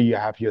usually you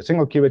have your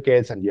single qubit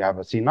gates and you have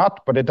a C0,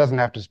 but it doesn't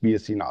have to be a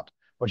C0.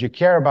 What you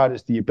care about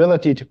is the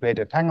ability to create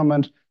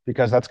entanglement,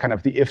 because that's kind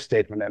of the if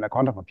statement in a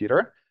quantum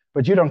computer.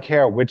 But you don't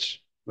care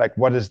which, like,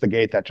 what is the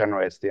gate that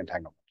generates the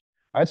entanglement,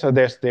 right? So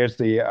there's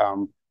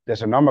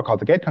a number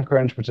called the gate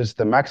concurrence, which is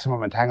the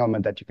maximum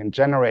entanglement that you can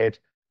generate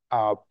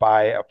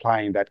by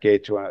applying that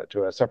gate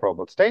to a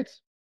separable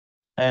states.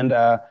 And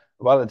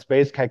well,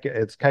 it's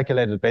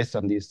calculated based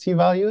on these C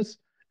values.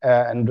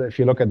 And if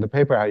you look at the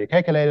paper, how you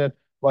calculate it,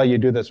 well, you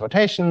do this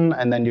rotation,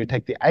 and then you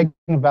take the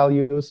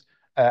eigenvalues,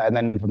 and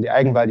then from the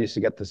eigenvalues,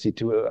 you get the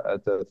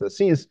C2, the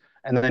Cs,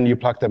 and then you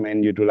plug them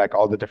in. You do like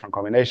all the different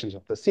combinations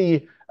of the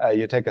C.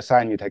 You take a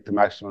sign, you take the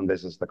maximum.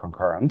 This is the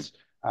concurrence.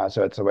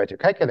 So it's a way to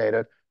calculate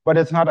it. But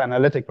it's not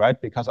analytic, right?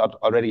 Because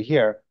already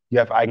here, you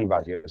have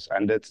eigenvalues.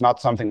 And it's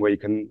not something where you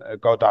can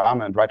go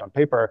down and write on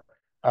paper,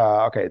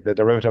 okay, the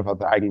derivative of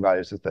the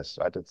eigenvalues is this,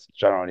 right? It's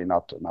generally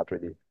not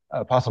really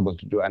possible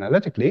to do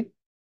analytically.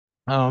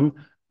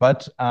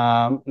 But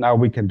now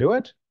we can do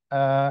it.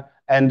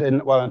 And in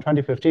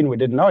 2015, we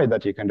didn't know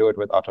that you can do it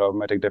with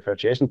automatic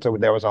differentiation. So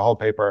there was a whole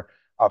paper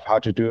of how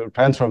to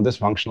transform this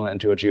functional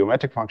into a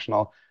geometric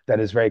functional that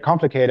is very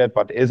complicated,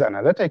 but is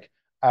analytic.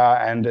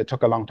 And it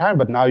took a long time,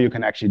 but now you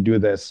can actually do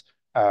this.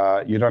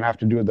 You don't have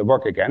to do the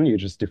work again. You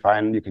just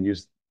define, you can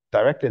use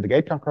directly the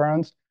gate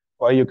concurrence,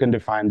 or you can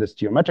define this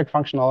geometric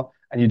functional,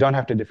 and you don't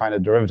have to define the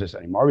derivatives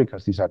anymore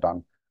because these are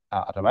done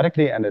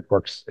automatically, and it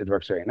works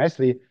very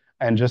nicely.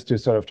 And just to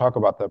sort of talk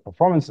about the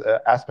performance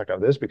aspect of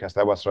this, because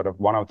that was sort of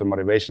one of the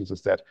motivations,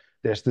 is that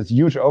there's this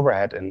huge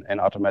overhead in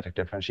automatic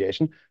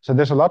differentiation. So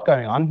there's a lot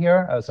going on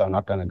here. So I'm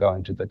not going to go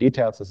into the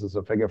details. This is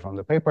a figure from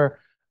the paper.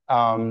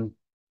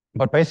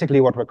 But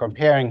basically what we're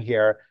comparing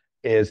here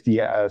is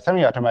the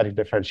semi-automatic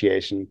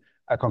differentiation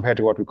compared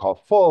to what we call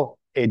full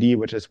AD,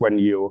 which is when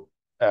you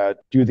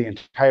do the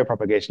entire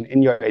propagation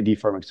in your AD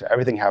framework. So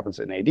everything happens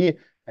in AD,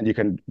 and you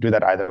can do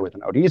that either with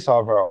an ODE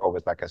solver or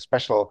with like a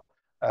special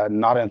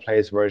not in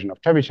place version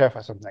of Chebyshev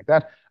or something like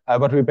that.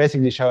 But we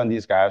basically show in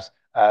these graphs,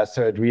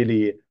 so it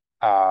really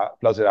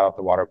blows it out of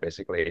the water,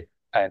 basically,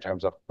 in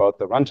terms of both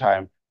the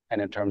runtime and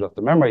in terms of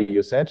the memory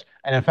usage.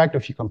 And in fact,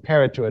 if you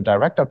compare it to a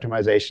direct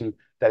optimization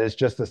that is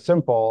just a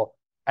simple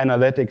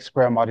analytic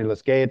square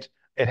modulus gate,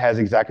 it has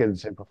exactly the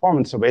same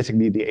performance. So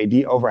basically, the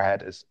AD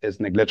overhead is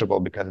negligible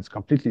because it's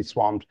completely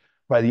swamped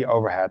by the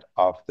overhead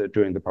of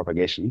doing the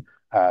propagation.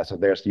 So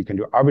you can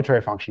do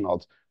arbitrary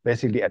functionals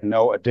basically at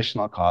no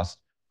additional cost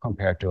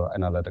compared to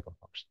analytical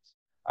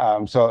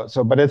functions.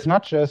 But it's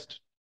not just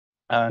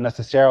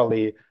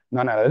necessarily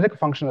non-analytical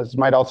functionals. It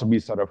might also be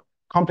sort of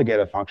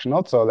complicated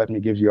functionals. So let me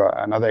give you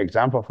another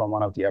example from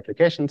one of the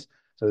applications.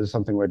 So this is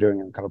something we're doing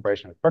in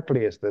collaboration with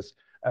Berkeley, is this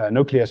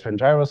nuclear spin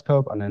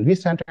gyroscope on NV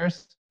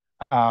centers.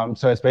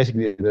 So it's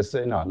basically this,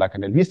 like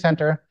an NV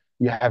center.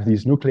 You have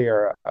these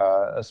nuclear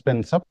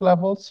spin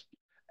sublevels.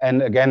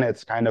 And again,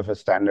 it's kind of a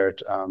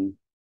standard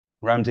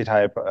Ramsey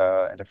type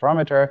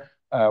interferometer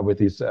with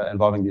these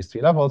involving these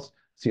 3 levels.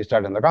 So you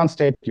start in the ground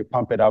state, you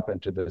pump it up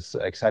into this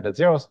excited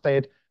 0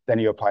 state, Then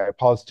you apply a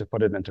pulse to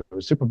put it into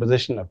a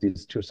superposition of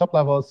these two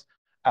sublevels.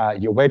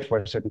 You wait for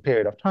a certain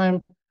period of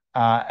time,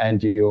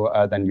 and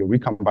then you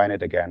recombine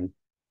it again.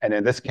 And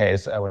in this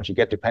case, what you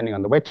get, depending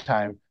on the wait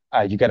time,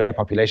 you get a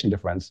population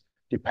difference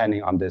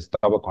depending on this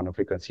double quantum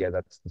frequency here.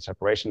 That's the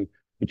separation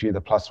between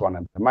the +1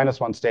 and the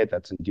 -1 state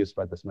that's induced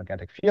by this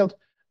magnetic field.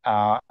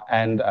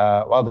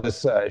 Well,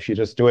 this, if you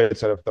just do it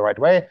sort of the right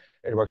way,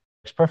 it works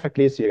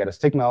perfectly. So you get a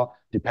signal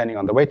depending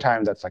on the wait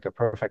time. That's like a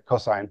perfect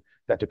cosine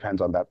that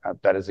depends on that.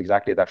 That is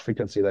exactly that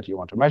frequency that you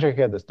want to measure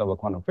here, this double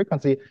quantum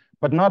frequency.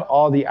 But not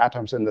all the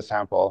atoms in the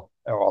sample,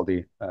 or all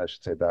the, I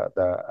should say,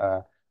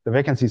 the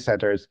vacancy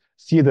centers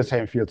see the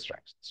same field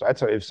strength. So, right?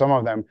 So if some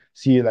of them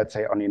see, let's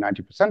say, only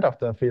 90% of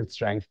the field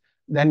strength,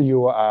 then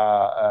you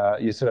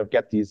sort of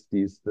get this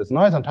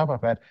noise on top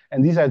of it.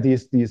 And these are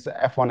these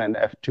F1 and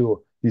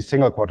F2, these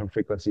single quantum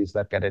frequencies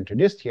that get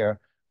introduced here.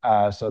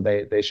 So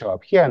they show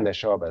up here, and they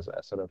show up as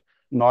a sort of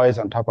noise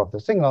on top of the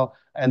signal.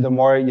 And the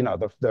more,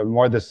 the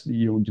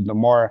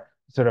more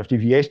sort of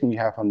deviation you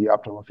have from the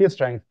optimal field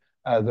strength,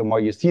 the more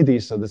you see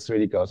these. So this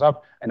really goes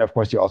up. And of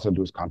course, you also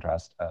lose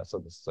contrast. So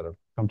this sort of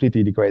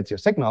completely degrades your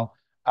signal.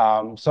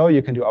 So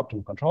you can do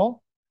optimal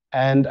control.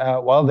 And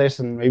well,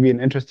 there's maybe an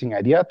interesting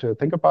idea to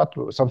think about.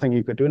 Something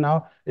you could do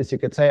now is you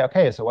could say,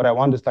 okay, so what I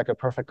want is like a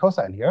perfect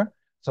cosine here.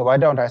 So why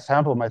don't I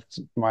sample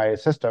my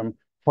system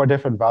for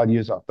different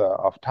values of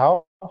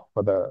tau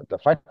for the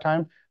flight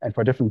time and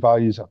for different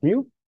values of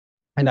mu?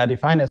 And I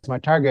define as my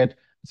target.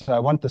 So I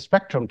want the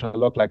spectrum to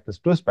look like this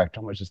blue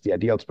spectrum, which is the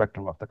ideal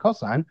spectrum of the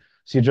cosine.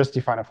 So you just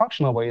define a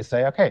functional where you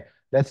say, okay,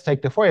 let's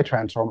take the Fourier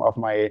transform of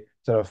my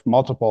sort of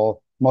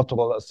multiple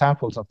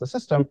samples of the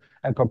system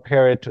and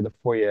compare it to the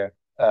Fourier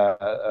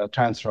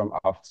transform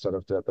of sort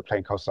of the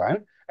plane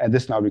cosine. And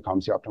this now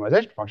becomes the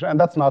optimization function. And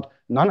that's not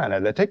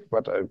non-analytic,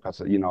 but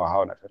because you know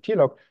how an FFT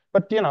look.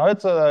 But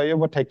it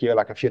would take you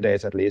like a few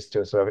days at least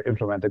to sort of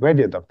implement the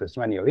gradient of this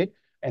manually.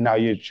 And now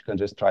you can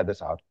just try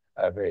this out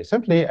very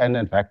simply. And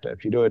in fact,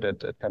 if you do it,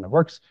 it kind of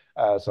works.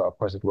 So of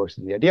course, it works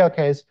in the ideal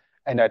case.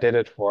 And I did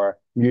it for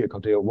mu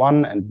equal to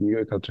 1 and mu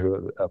equal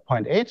to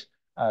 0.8.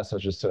 So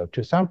just sort of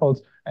two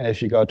samples. And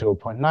if you go to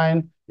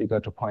 0.9, you go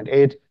to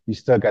 0.8, you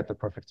still get the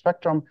perfect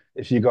spectrum.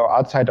 If you go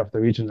outside of the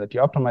region that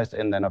you optimized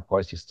in, then of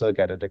course you still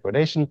get a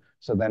degradation.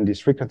 So then these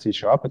frequencies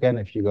show up again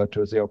if you go to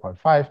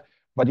 0.5.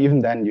 But even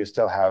then you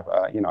still have,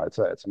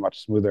 it's a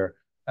much smoother,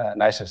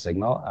 nicer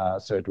signal.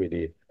 So it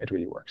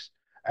really works.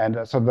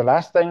 And so the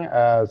last thing,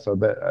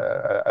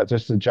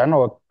 just a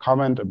general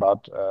comment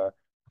about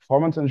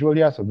performance in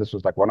Julia. So this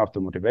was like one of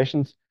the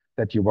motivations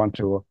that you want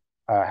to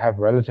have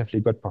relatively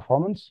good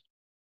performance.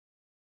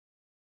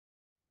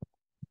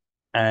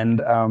 And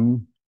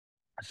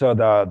so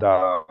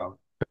the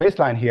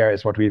baseline here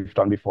is what we've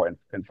done before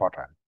in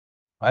Fortran.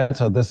 Right?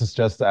 So this is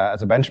just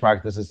as a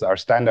benchmark, this is our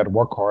standard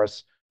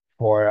workhorse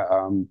for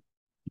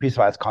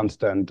piecewise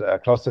constant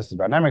closed system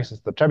dynamics.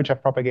 It's the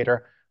Chebyshev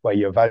propagator, where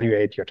you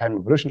evaluate your time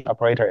evolution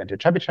operator into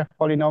Chebyshev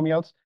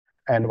polynomials.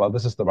 And well,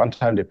 this is the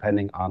runtime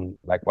depending on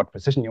like what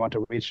precision you want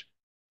to reach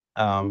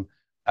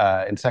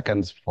in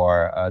seconds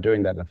for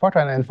doing that in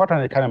Fortran. And in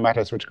Fortran, it kind of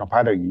matters which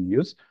compiler you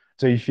use.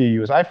 So if you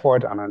use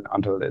iFort on an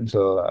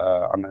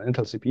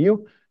Intel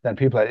CPU, then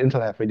people at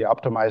Intel have really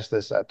optimized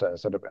this at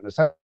sort of an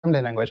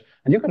assembly language.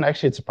 And you can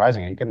actually, it's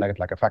surprising, you can get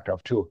like a factor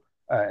of 2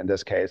 in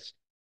this case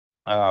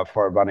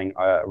for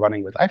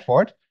running with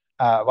iFort.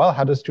 Well,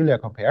 how does Julia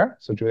compare?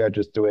 So Julia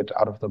just do it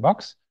out of the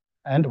box.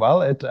 And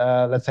well, it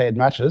let's say it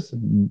matches,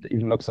 it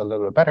even looks a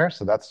little bit better.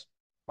 So that's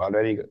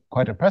already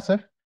quite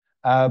impressive.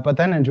 But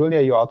then in Julia,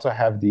 you also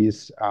have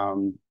these,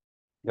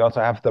 you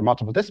also have the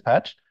multiple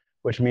dispatch,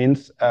 which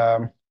means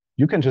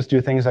you can just do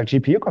things like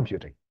GPU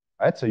computing,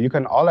 right? So you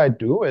can, all I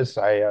do is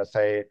I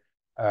say,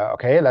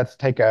 okay, let's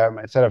take,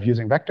 instead of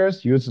using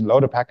vectors,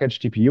 load a package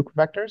GPU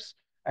vectors,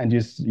 and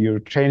you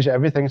change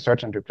everything,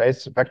 search and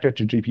replace vector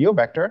to GPU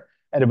vector,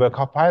 and it will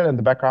compile in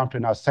the background to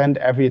now send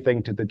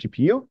everything to the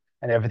GPU,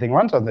 and everything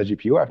runs on the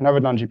GPU. I've never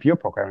done GPU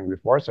programming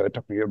before, so it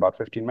took me about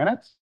 15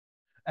 minutes.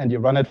 And you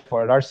run it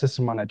for a large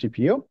system on a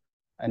GPU,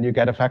 and you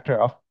get a factor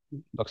of,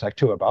 looks like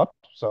 2 about.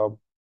 So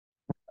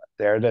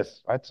there it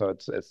is, right? So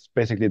it's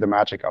basically the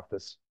magic of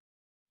this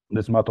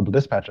multiple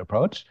dispatch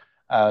approach.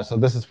 So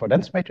this is for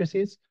dense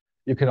matrices.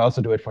 You can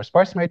also do it for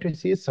sparse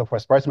matrices. So for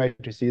sparse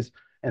matrices,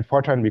 in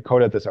Fortran, we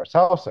coded this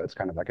ourselves. So it's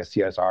kind of like a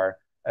CSR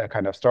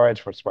kind of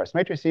storage for sparse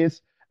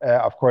matrices.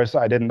 Of course,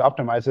 I didn't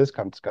optimize this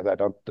because I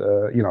don't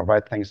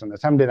write things in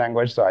assembly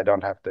language. So I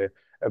don't have the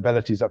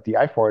abilities of the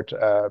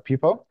iFort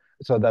people.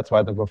 So that's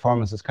why the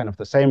performance is kind of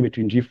the same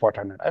between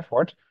gFortran and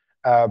iFort.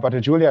 But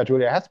in Julia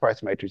has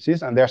sparse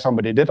matrices, and there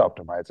somebody did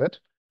optimize it.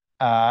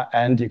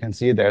 And you can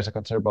see there's a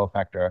considerable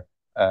factor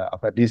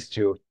of at least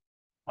 2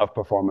 of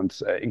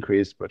performance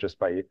increase, but just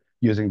by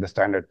using the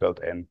standard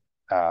built-in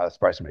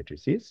sparse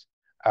matrices.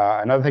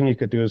 Another thing you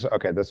could do is,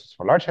 okay, this is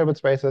for large Hilbert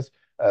spaces.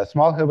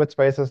 Small Hilbert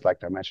spaces, like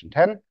dimension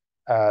 10.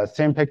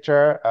 Same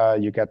picture,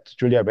 you get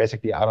Julia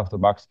basically out of the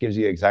box, gives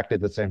you exactly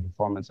the same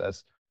performance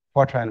as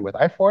Fortran with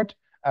iFort.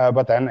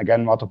 But then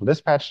again, multiple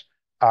dispatch.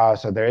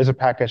 So there is a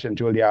package in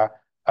Julia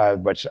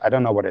which I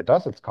don't know what it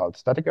does. It's called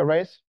static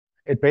arrays.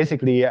 It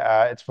basically,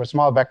 it's for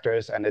small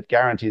vectors, and it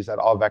guarantees that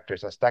all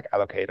vectors are stack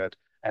allocated,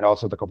 and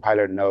also the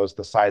compiler knows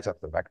the size of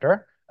the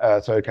vector.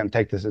 So it can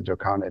take this into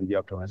account in the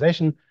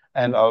optimization.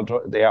 And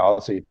there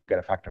also you get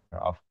a factor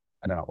of,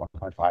 I don't know,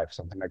 1.5,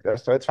 something like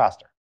this. So it's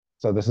faster.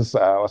 So this is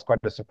was quite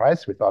a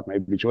surprise. We thought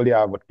maybe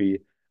Julia would be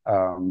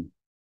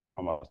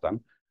almost done.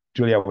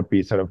 Julia would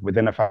be sort of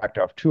within a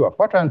factor of 2 of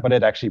Fortran, but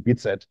it actually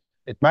beats it.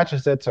 It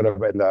matches it sort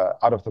of in the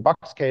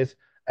out-of-the-box case,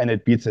 and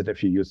it beats it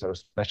if you use sort of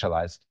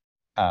specialized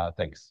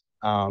things.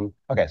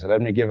 Okay, so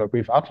let me give a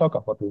brief outlook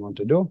of what we want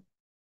to do.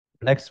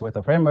 Next, with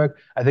the framework,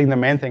 I think the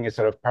main thing is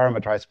sort of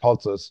parameterized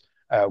pulses,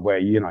 where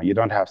you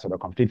don't have sort of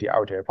completely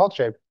arbitrary pulse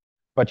shape,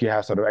 but you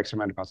have sort of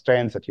experimental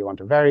constraints that you want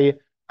to vary.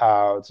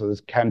 So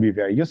this can be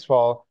very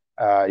useful.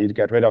 You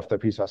get rid of the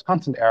piecewise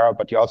constant error,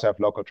 but you also have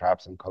local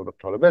traps and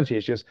controllability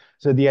issues.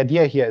 So the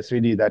idea here is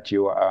really that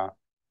you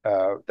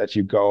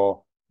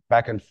go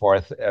back and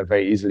forth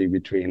very easily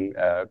between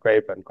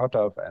grape and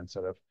Kotov and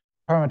sort of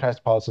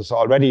parameterized pulses. So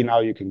already now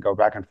you can go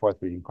back and forth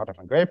between Kotov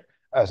and grape.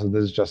 So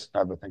this is just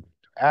another thing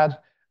to add.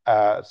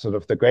 Sort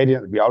of the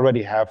gradient, we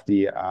already have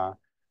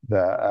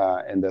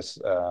in this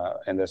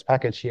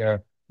package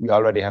here, we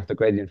already have the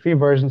gradient-free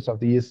versions of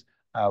these.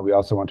 We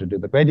also want to do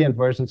the gradient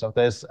versions of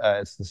this.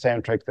 It's the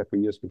same trick that we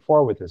used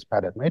before with this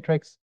padded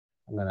matrix.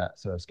 I'm going to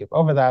sort of skip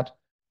over that.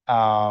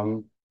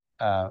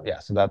 Yeah,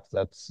 so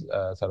that's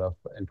sort of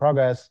in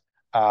progress.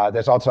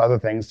 There's also other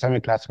things,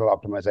 semi-classical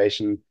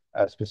optimization,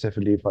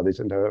 specifically for these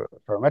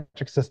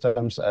interferometric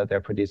systems. They're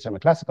pretty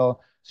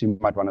semi-classical, so you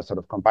might want to sort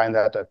of combine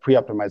that, a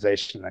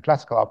pre-optimization and a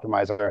classical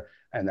optimizer,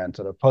 and then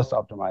sort of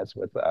post-optimize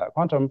with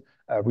quantum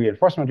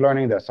reinforcement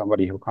learning. There's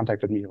somebody who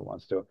contacted me who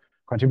wants to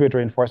contribute to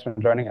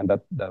reinforcement learning, and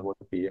that would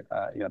be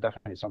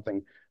definitely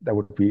something that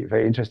would be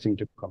very interesting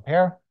to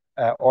compare,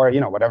 or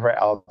whatever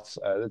else.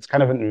 It's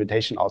kind of an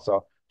invitation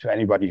also to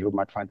anybody who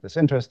might find this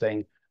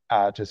interesting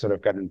to sort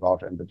of get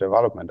involved in the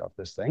development of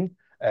this thing.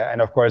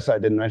 And of course, I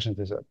didn't mention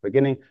this at the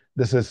beginning.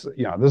 This is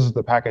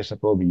the package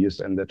that will be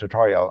used in the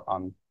tutorial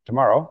on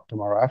tomorrow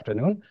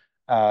afternoon.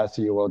 So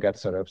you will get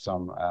sort of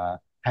some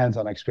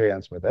hands-on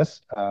experience with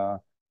this. So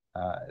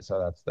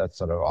that's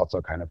sort of also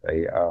kind of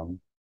a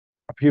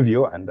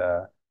preview, and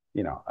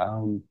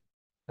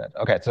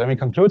okay. So let me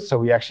conclude. So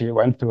we actually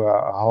went through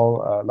a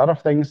whole lot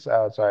of things.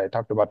 So I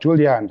talked about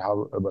Julia and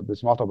how about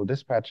this multiple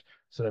dispatch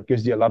sort of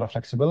gives you a lot of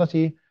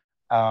flexibility.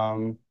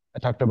 I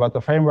talked about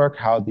the framework,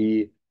 how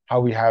we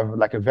have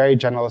like a very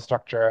general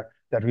structure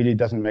that really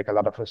doesn't make a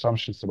lot of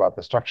assumptions about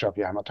the structure of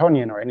your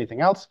Hamiltonian or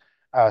anything else.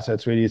 So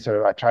it's really sort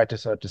of, I tried to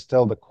sort of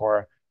distill the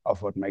core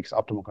of what makes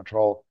optimal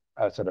control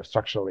sort of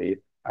structurally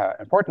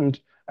important.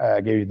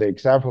 I gave you the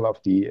example of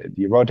the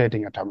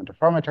rotating atomic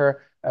interferometer,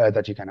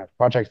 that you can have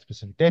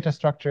project-specific data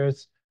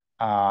structures.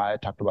 I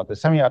talked about the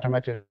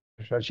semi-automatic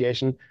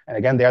differentiation. And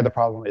again, there the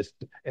problem is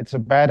it's a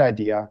bad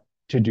idea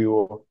to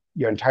do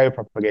your entire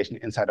propagation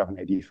inside of an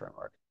AD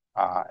framework.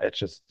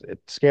 It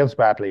scales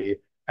badly,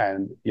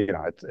 and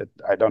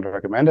I don't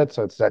recommend it.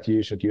 So it's that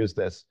you should use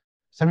this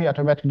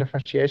semi-automatic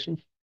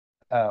differentiation,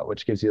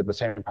 which gives you the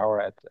same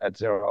power at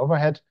zero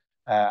overhead.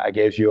 I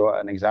gave you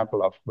an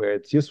example of where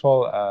it's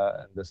useful,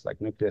 this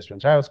like nuclear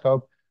strand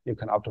gyroscope. You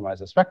can optimize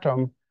the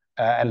spectrum.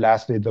 And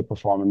lastly, the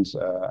performance,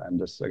 and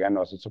this again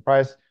was a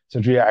surprise.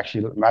 So Julia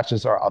actually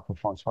matches or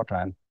outperforms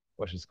Fortran,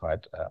 which is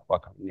quite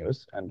welcome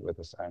news. And with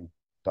this, I'm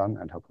done,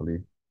 and hopefully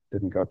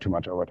didn't go too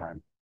much over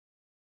time.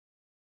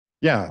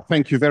 Yeah,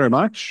 thank you very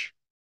much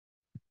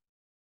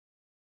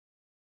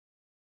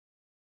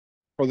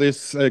for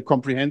this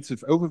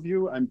comprehensive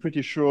overview. I'm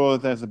pretty sure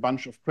there's a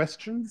bunch of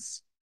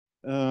questions.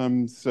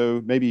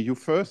 So maybe you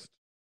first.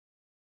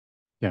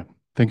 Yeah,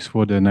 thanks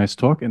for the nice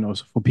talk and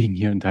also for being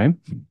here in time.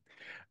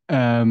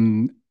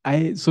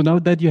 So now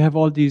that you have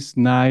all these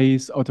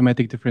nice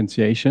automatic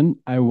differentiation,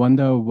 I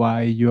wonder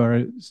why you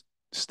are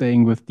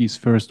staying with these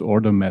first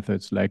order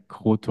methods like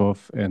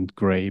Kotov and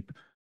Grape.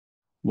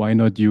 Why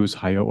not use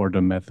higher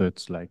order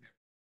methods like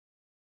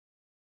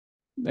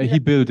he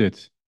built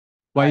it?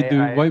 Why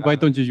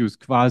don't you use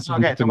quasi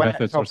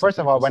methods? So first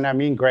of all, when I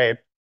mean Grape,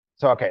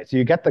 so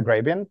you get the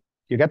gradient,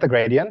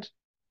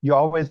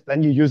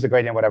 then you use the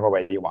gradient whatever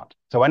way you want.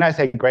 So when I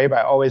say Grape,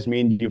 I always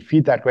mean you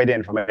feed that gradient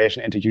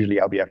information into usually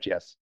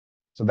LBFGS.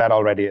 So that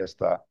already is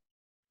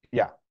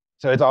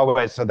so it's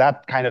always, so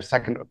that kind of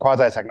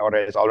quasi second order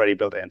is already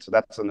built in. So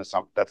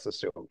that's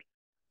assumed.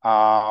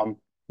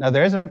 Now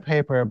there is a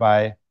paper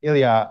by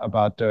Ilya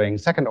about doing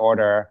second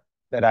order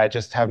that I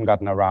just haven't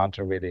gotten around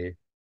to really.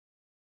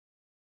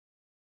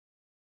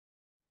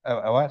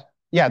 What?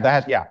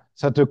 Yeah.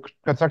 So to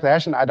construct the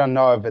Hessian, I don't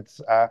know if it's,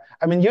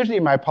 I mean, usually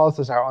my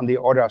pulses are on the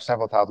order of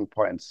several thousand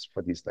points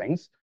for these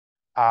things.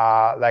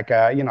 Like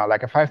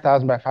a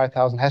 5,000 by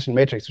 5,000 Hessian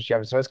matrix, which you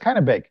have, so it's kind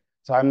of big.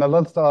 So I'm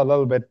still a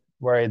little bit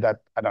worried that,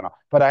 I don't know,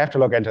 but I have to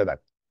look into that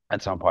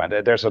at some point.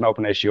 There's an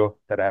open issue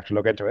that I have to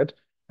look into it.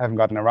 I haven't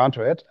gotten around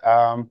to it.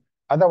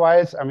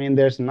 Otherwise, I mean,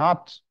 there's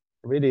not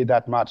really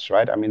that much,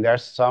 right? I mean,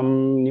 there's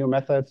some new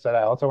methods that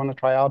I also want to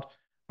try out,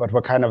 but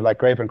we're kind of like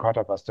Grape and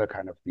Kotov are still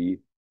kind of the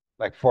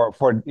Like for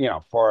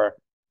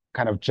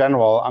kind of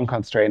general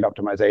unconstrained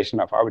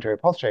optimization of arbitrary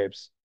pulse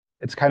shapes,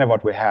 it's kind of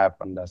what we have,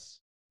 unless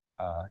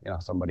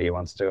somebody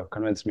wants to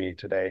convince me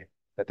today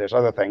that there's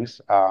other things.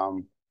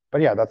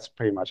 But yeah, that's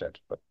pretty much it.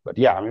 But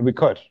yeah, I mean, we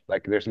could,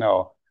 like, there's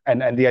no,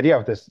 and the idea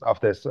of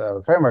this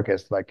framework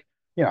is like,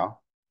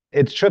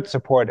 it should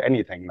support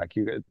anything. Like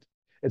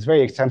it's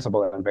very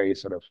extensible and very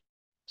sort of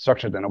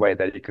structured in a way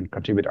that you can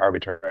contribute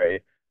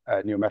arbitrary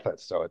new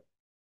methods. So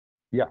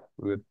yeah,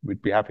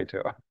 we'd be happy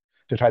to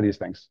try these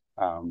things.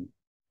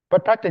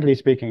 But practically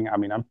speaking, I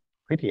mean, I'm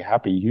pretty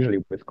happy usually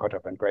with Koch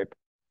and Grape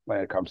when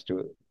it comes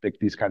to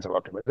these kinds of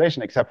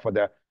optimization, except for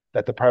that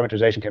the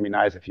parameterization can be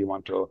nice if you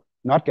want to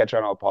not get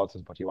general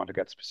pulses, but you want to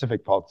get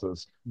specific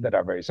pulses that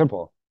are very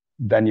simple.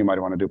 Then you might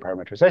want to do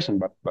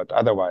parameterization, but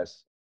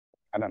otherwise,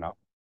 I don't know.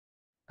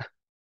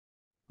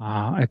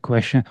 A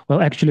question.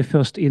 Well, actually,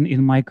 first,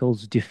 in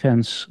Michael's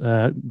defense,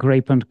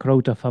 Grape and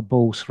Krotov are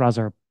both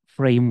rather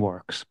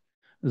frameworks.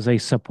 They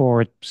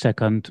support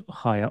second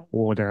higher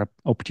order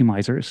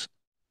optimizers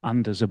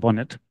under the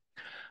bonnet.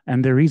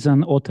 And the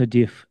reason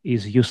AutoDiff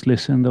is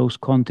useless in those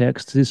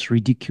contexts is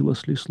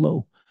ridiculously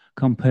slow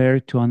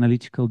compared to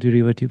analytical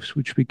derivatives,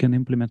 which we can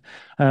implement.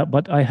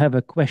 But I have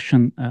a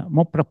question,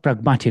 more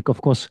pragmatic,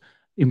 of course,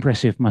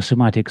 impressive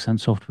mathematics and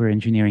software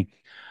engineering.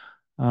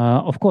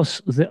 Of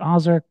course, the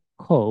other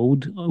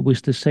code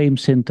with the same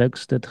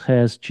syntax that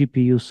has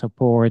GPU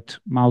support,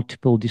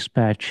 multiple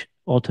dispatch,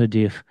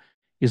 AutoDiff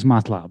is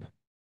MATLAB.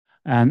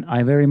 And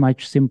I very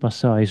much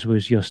sympathize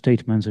with your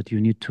statement that you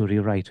need to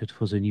rewrite it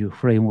for the new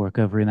framework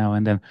every now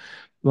and then.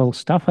 Well,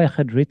 stuff I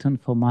had written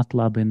for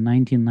MATLAB in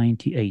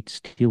 1998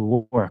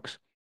 still works.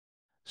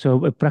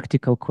 So a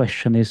practical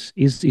question is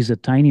a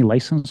tiny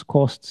license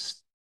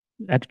cost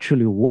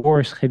actually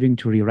worth having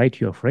to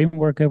rewrite your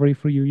framework every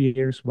few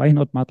years? Why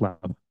not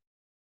MATLAB?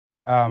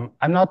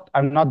 I'm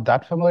not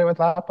that familiar with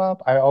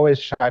MATLAB. I always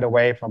shied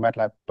away from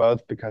MATLAB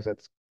both because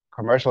it's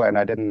commercial and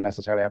I didn't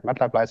necessarily have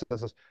MATLAB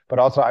licenses, but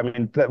also, I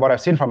mean, what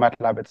I've seen from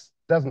MATLAB, it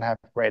doesn't have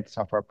great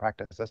software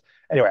practices.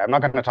 Anyway, I'm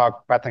not going to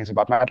talk bad things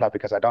about MATLAB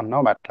because I don't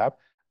know MATLAB.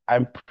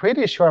 I'm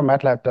pretty sure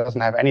MATLAB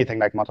doesn't have anything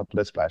like multiple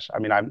dispatch. I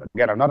mean, I'm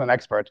not an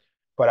expert,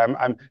 but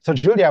so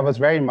Julia is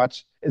very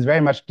much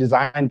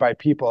designed by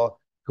people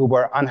who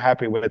were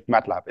unhappy with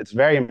MATLAB. It's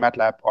very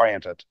MATLAB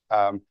oriented.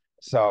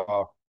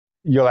 So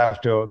you'll have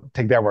to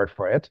take their word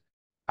for it.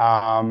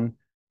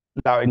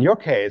 Now, in your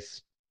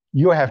case,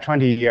 you have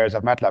 20 years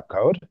of MATLAB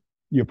code.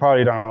 You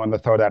probably don't want to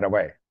throw that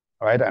away,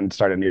 right? And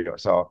start anew.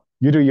 So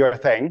you do your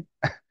thing.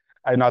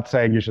 I'm not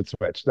saying you should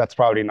switch. That's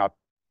probably not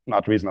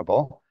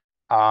reasonable.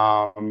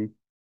 I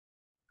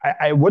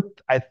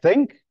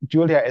think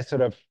Julia is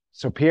sort of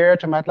superior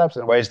to MATLAB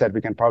in ways that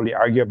we can probably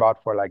argue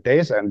about for like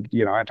days, and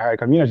entire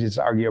communities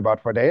argue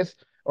about for days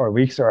or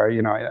weeks or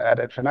ad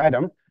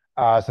infinitum.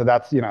 So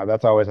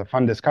that's always a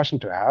fun discussion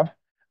to have.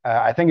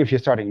 I think if you're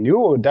starting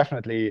new,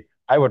 definitely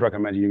I would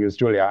recommend you use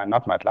Julia and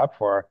not MATLAB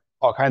for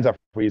all kinds of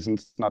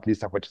reasons, not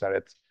least of which that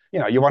it's,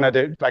 you want to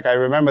do, like I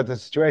remember the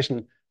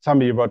situation,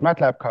 somebody wrote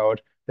MATLAB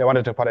code, they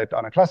wanted to put it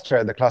on a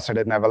cluster, the cluster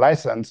didn't have a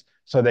license,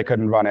 so they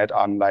couldn't run it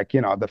on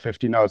the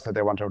 50 nodes that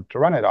they wanted to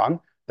run it on.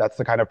 That's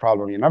the kind of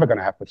problem you're never going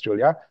to have with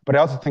Julia. But I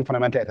also think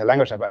fundamentally at the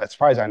language level, as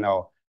far as I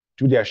know,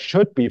 Julia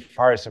should be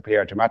far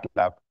superior to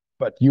MATLAB,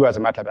 but you as a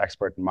MATLAB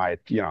expert might,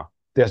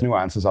 there's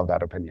nuances of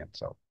that opinion.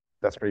 So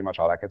that's pretty much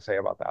all I can say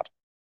about that.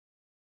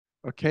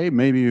 Okay,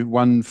 maybe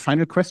one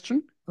final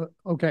question.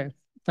 Okay,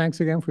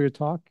 thanks again for your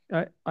talk.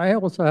 I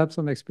also have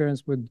some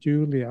experience with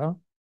Julia,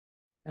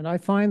 and I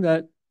find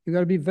that you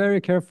got to be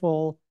very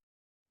careful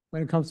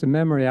when it comes to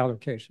memory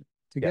allocation.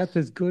 To get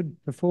this good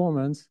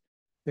performance,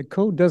 the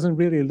code doesn't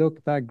really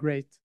look that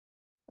great,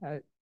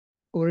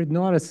 or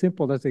not as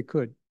simple as it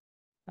could.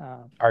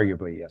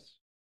 Arguably, yes.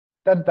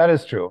 That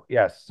is true,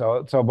 yes.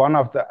 So one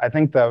of I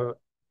think the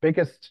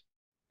biggest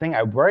thing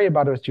I worry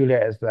about with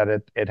Julia is that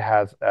it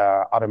has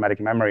automatic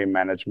memory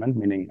management,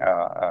 meaning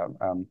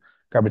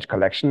garbage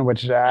collection,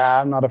 which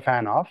I'm not a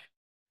fan of.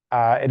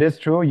 It is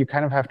true, you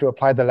kind of have to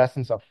apply the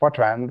lessons of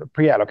Fortran,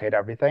 pre-allocate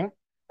everything,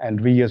 and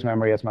reuse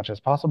memory as much as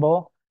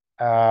possible.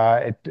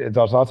 It's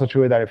also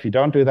true that if you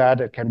don't do that,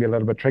 it can be a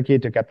little bit tricky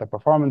to get the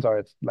performance, or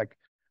it's like,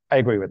 I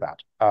agree with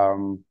that.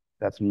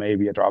 That's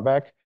maybe a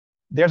drawback.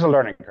 There's a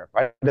learning curve,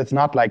 right? It's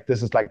not like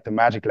this is like the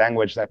magic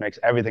language that makes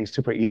everything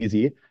super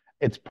easy.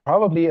 It's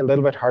probably a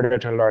little bit harder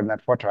to learn than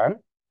Fortran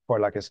for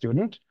like a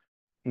student.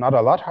 Not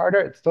a lot harder,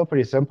 it's still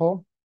pretty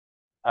simple.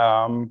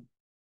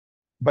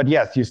 But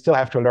yes, you still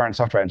have to learn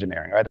software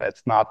engineering, right?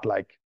 It's not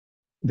like,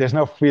 there's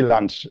no free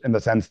lunch in the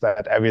sense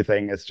that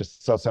everything is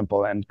just so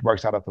simple and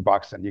works out of the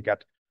box and you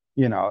get,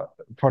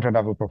 Fortran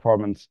level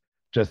performance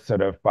just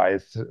sort of by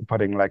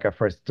putting like a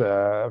first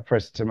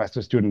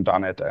semester student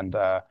on it. And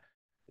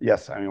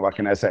yes, I mean, what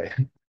can I say?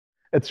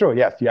 It's true,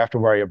 yes, you have to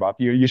worry about,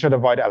 you should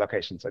avoid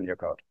allocations in your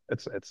code.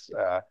 It's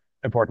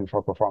important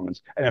for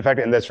performance. And in fact,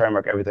 in this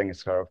framework, everything is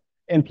sort of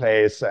in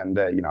place and,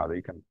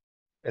 you can,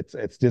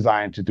 it's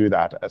designed to do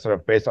that sort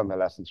of based on the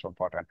lessons from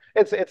Fortran.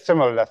 It's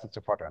similar lessons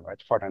to Fortran,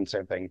 right? Fortran,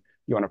 same thing,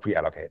 you want to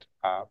pre-allocate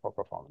for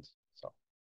performance.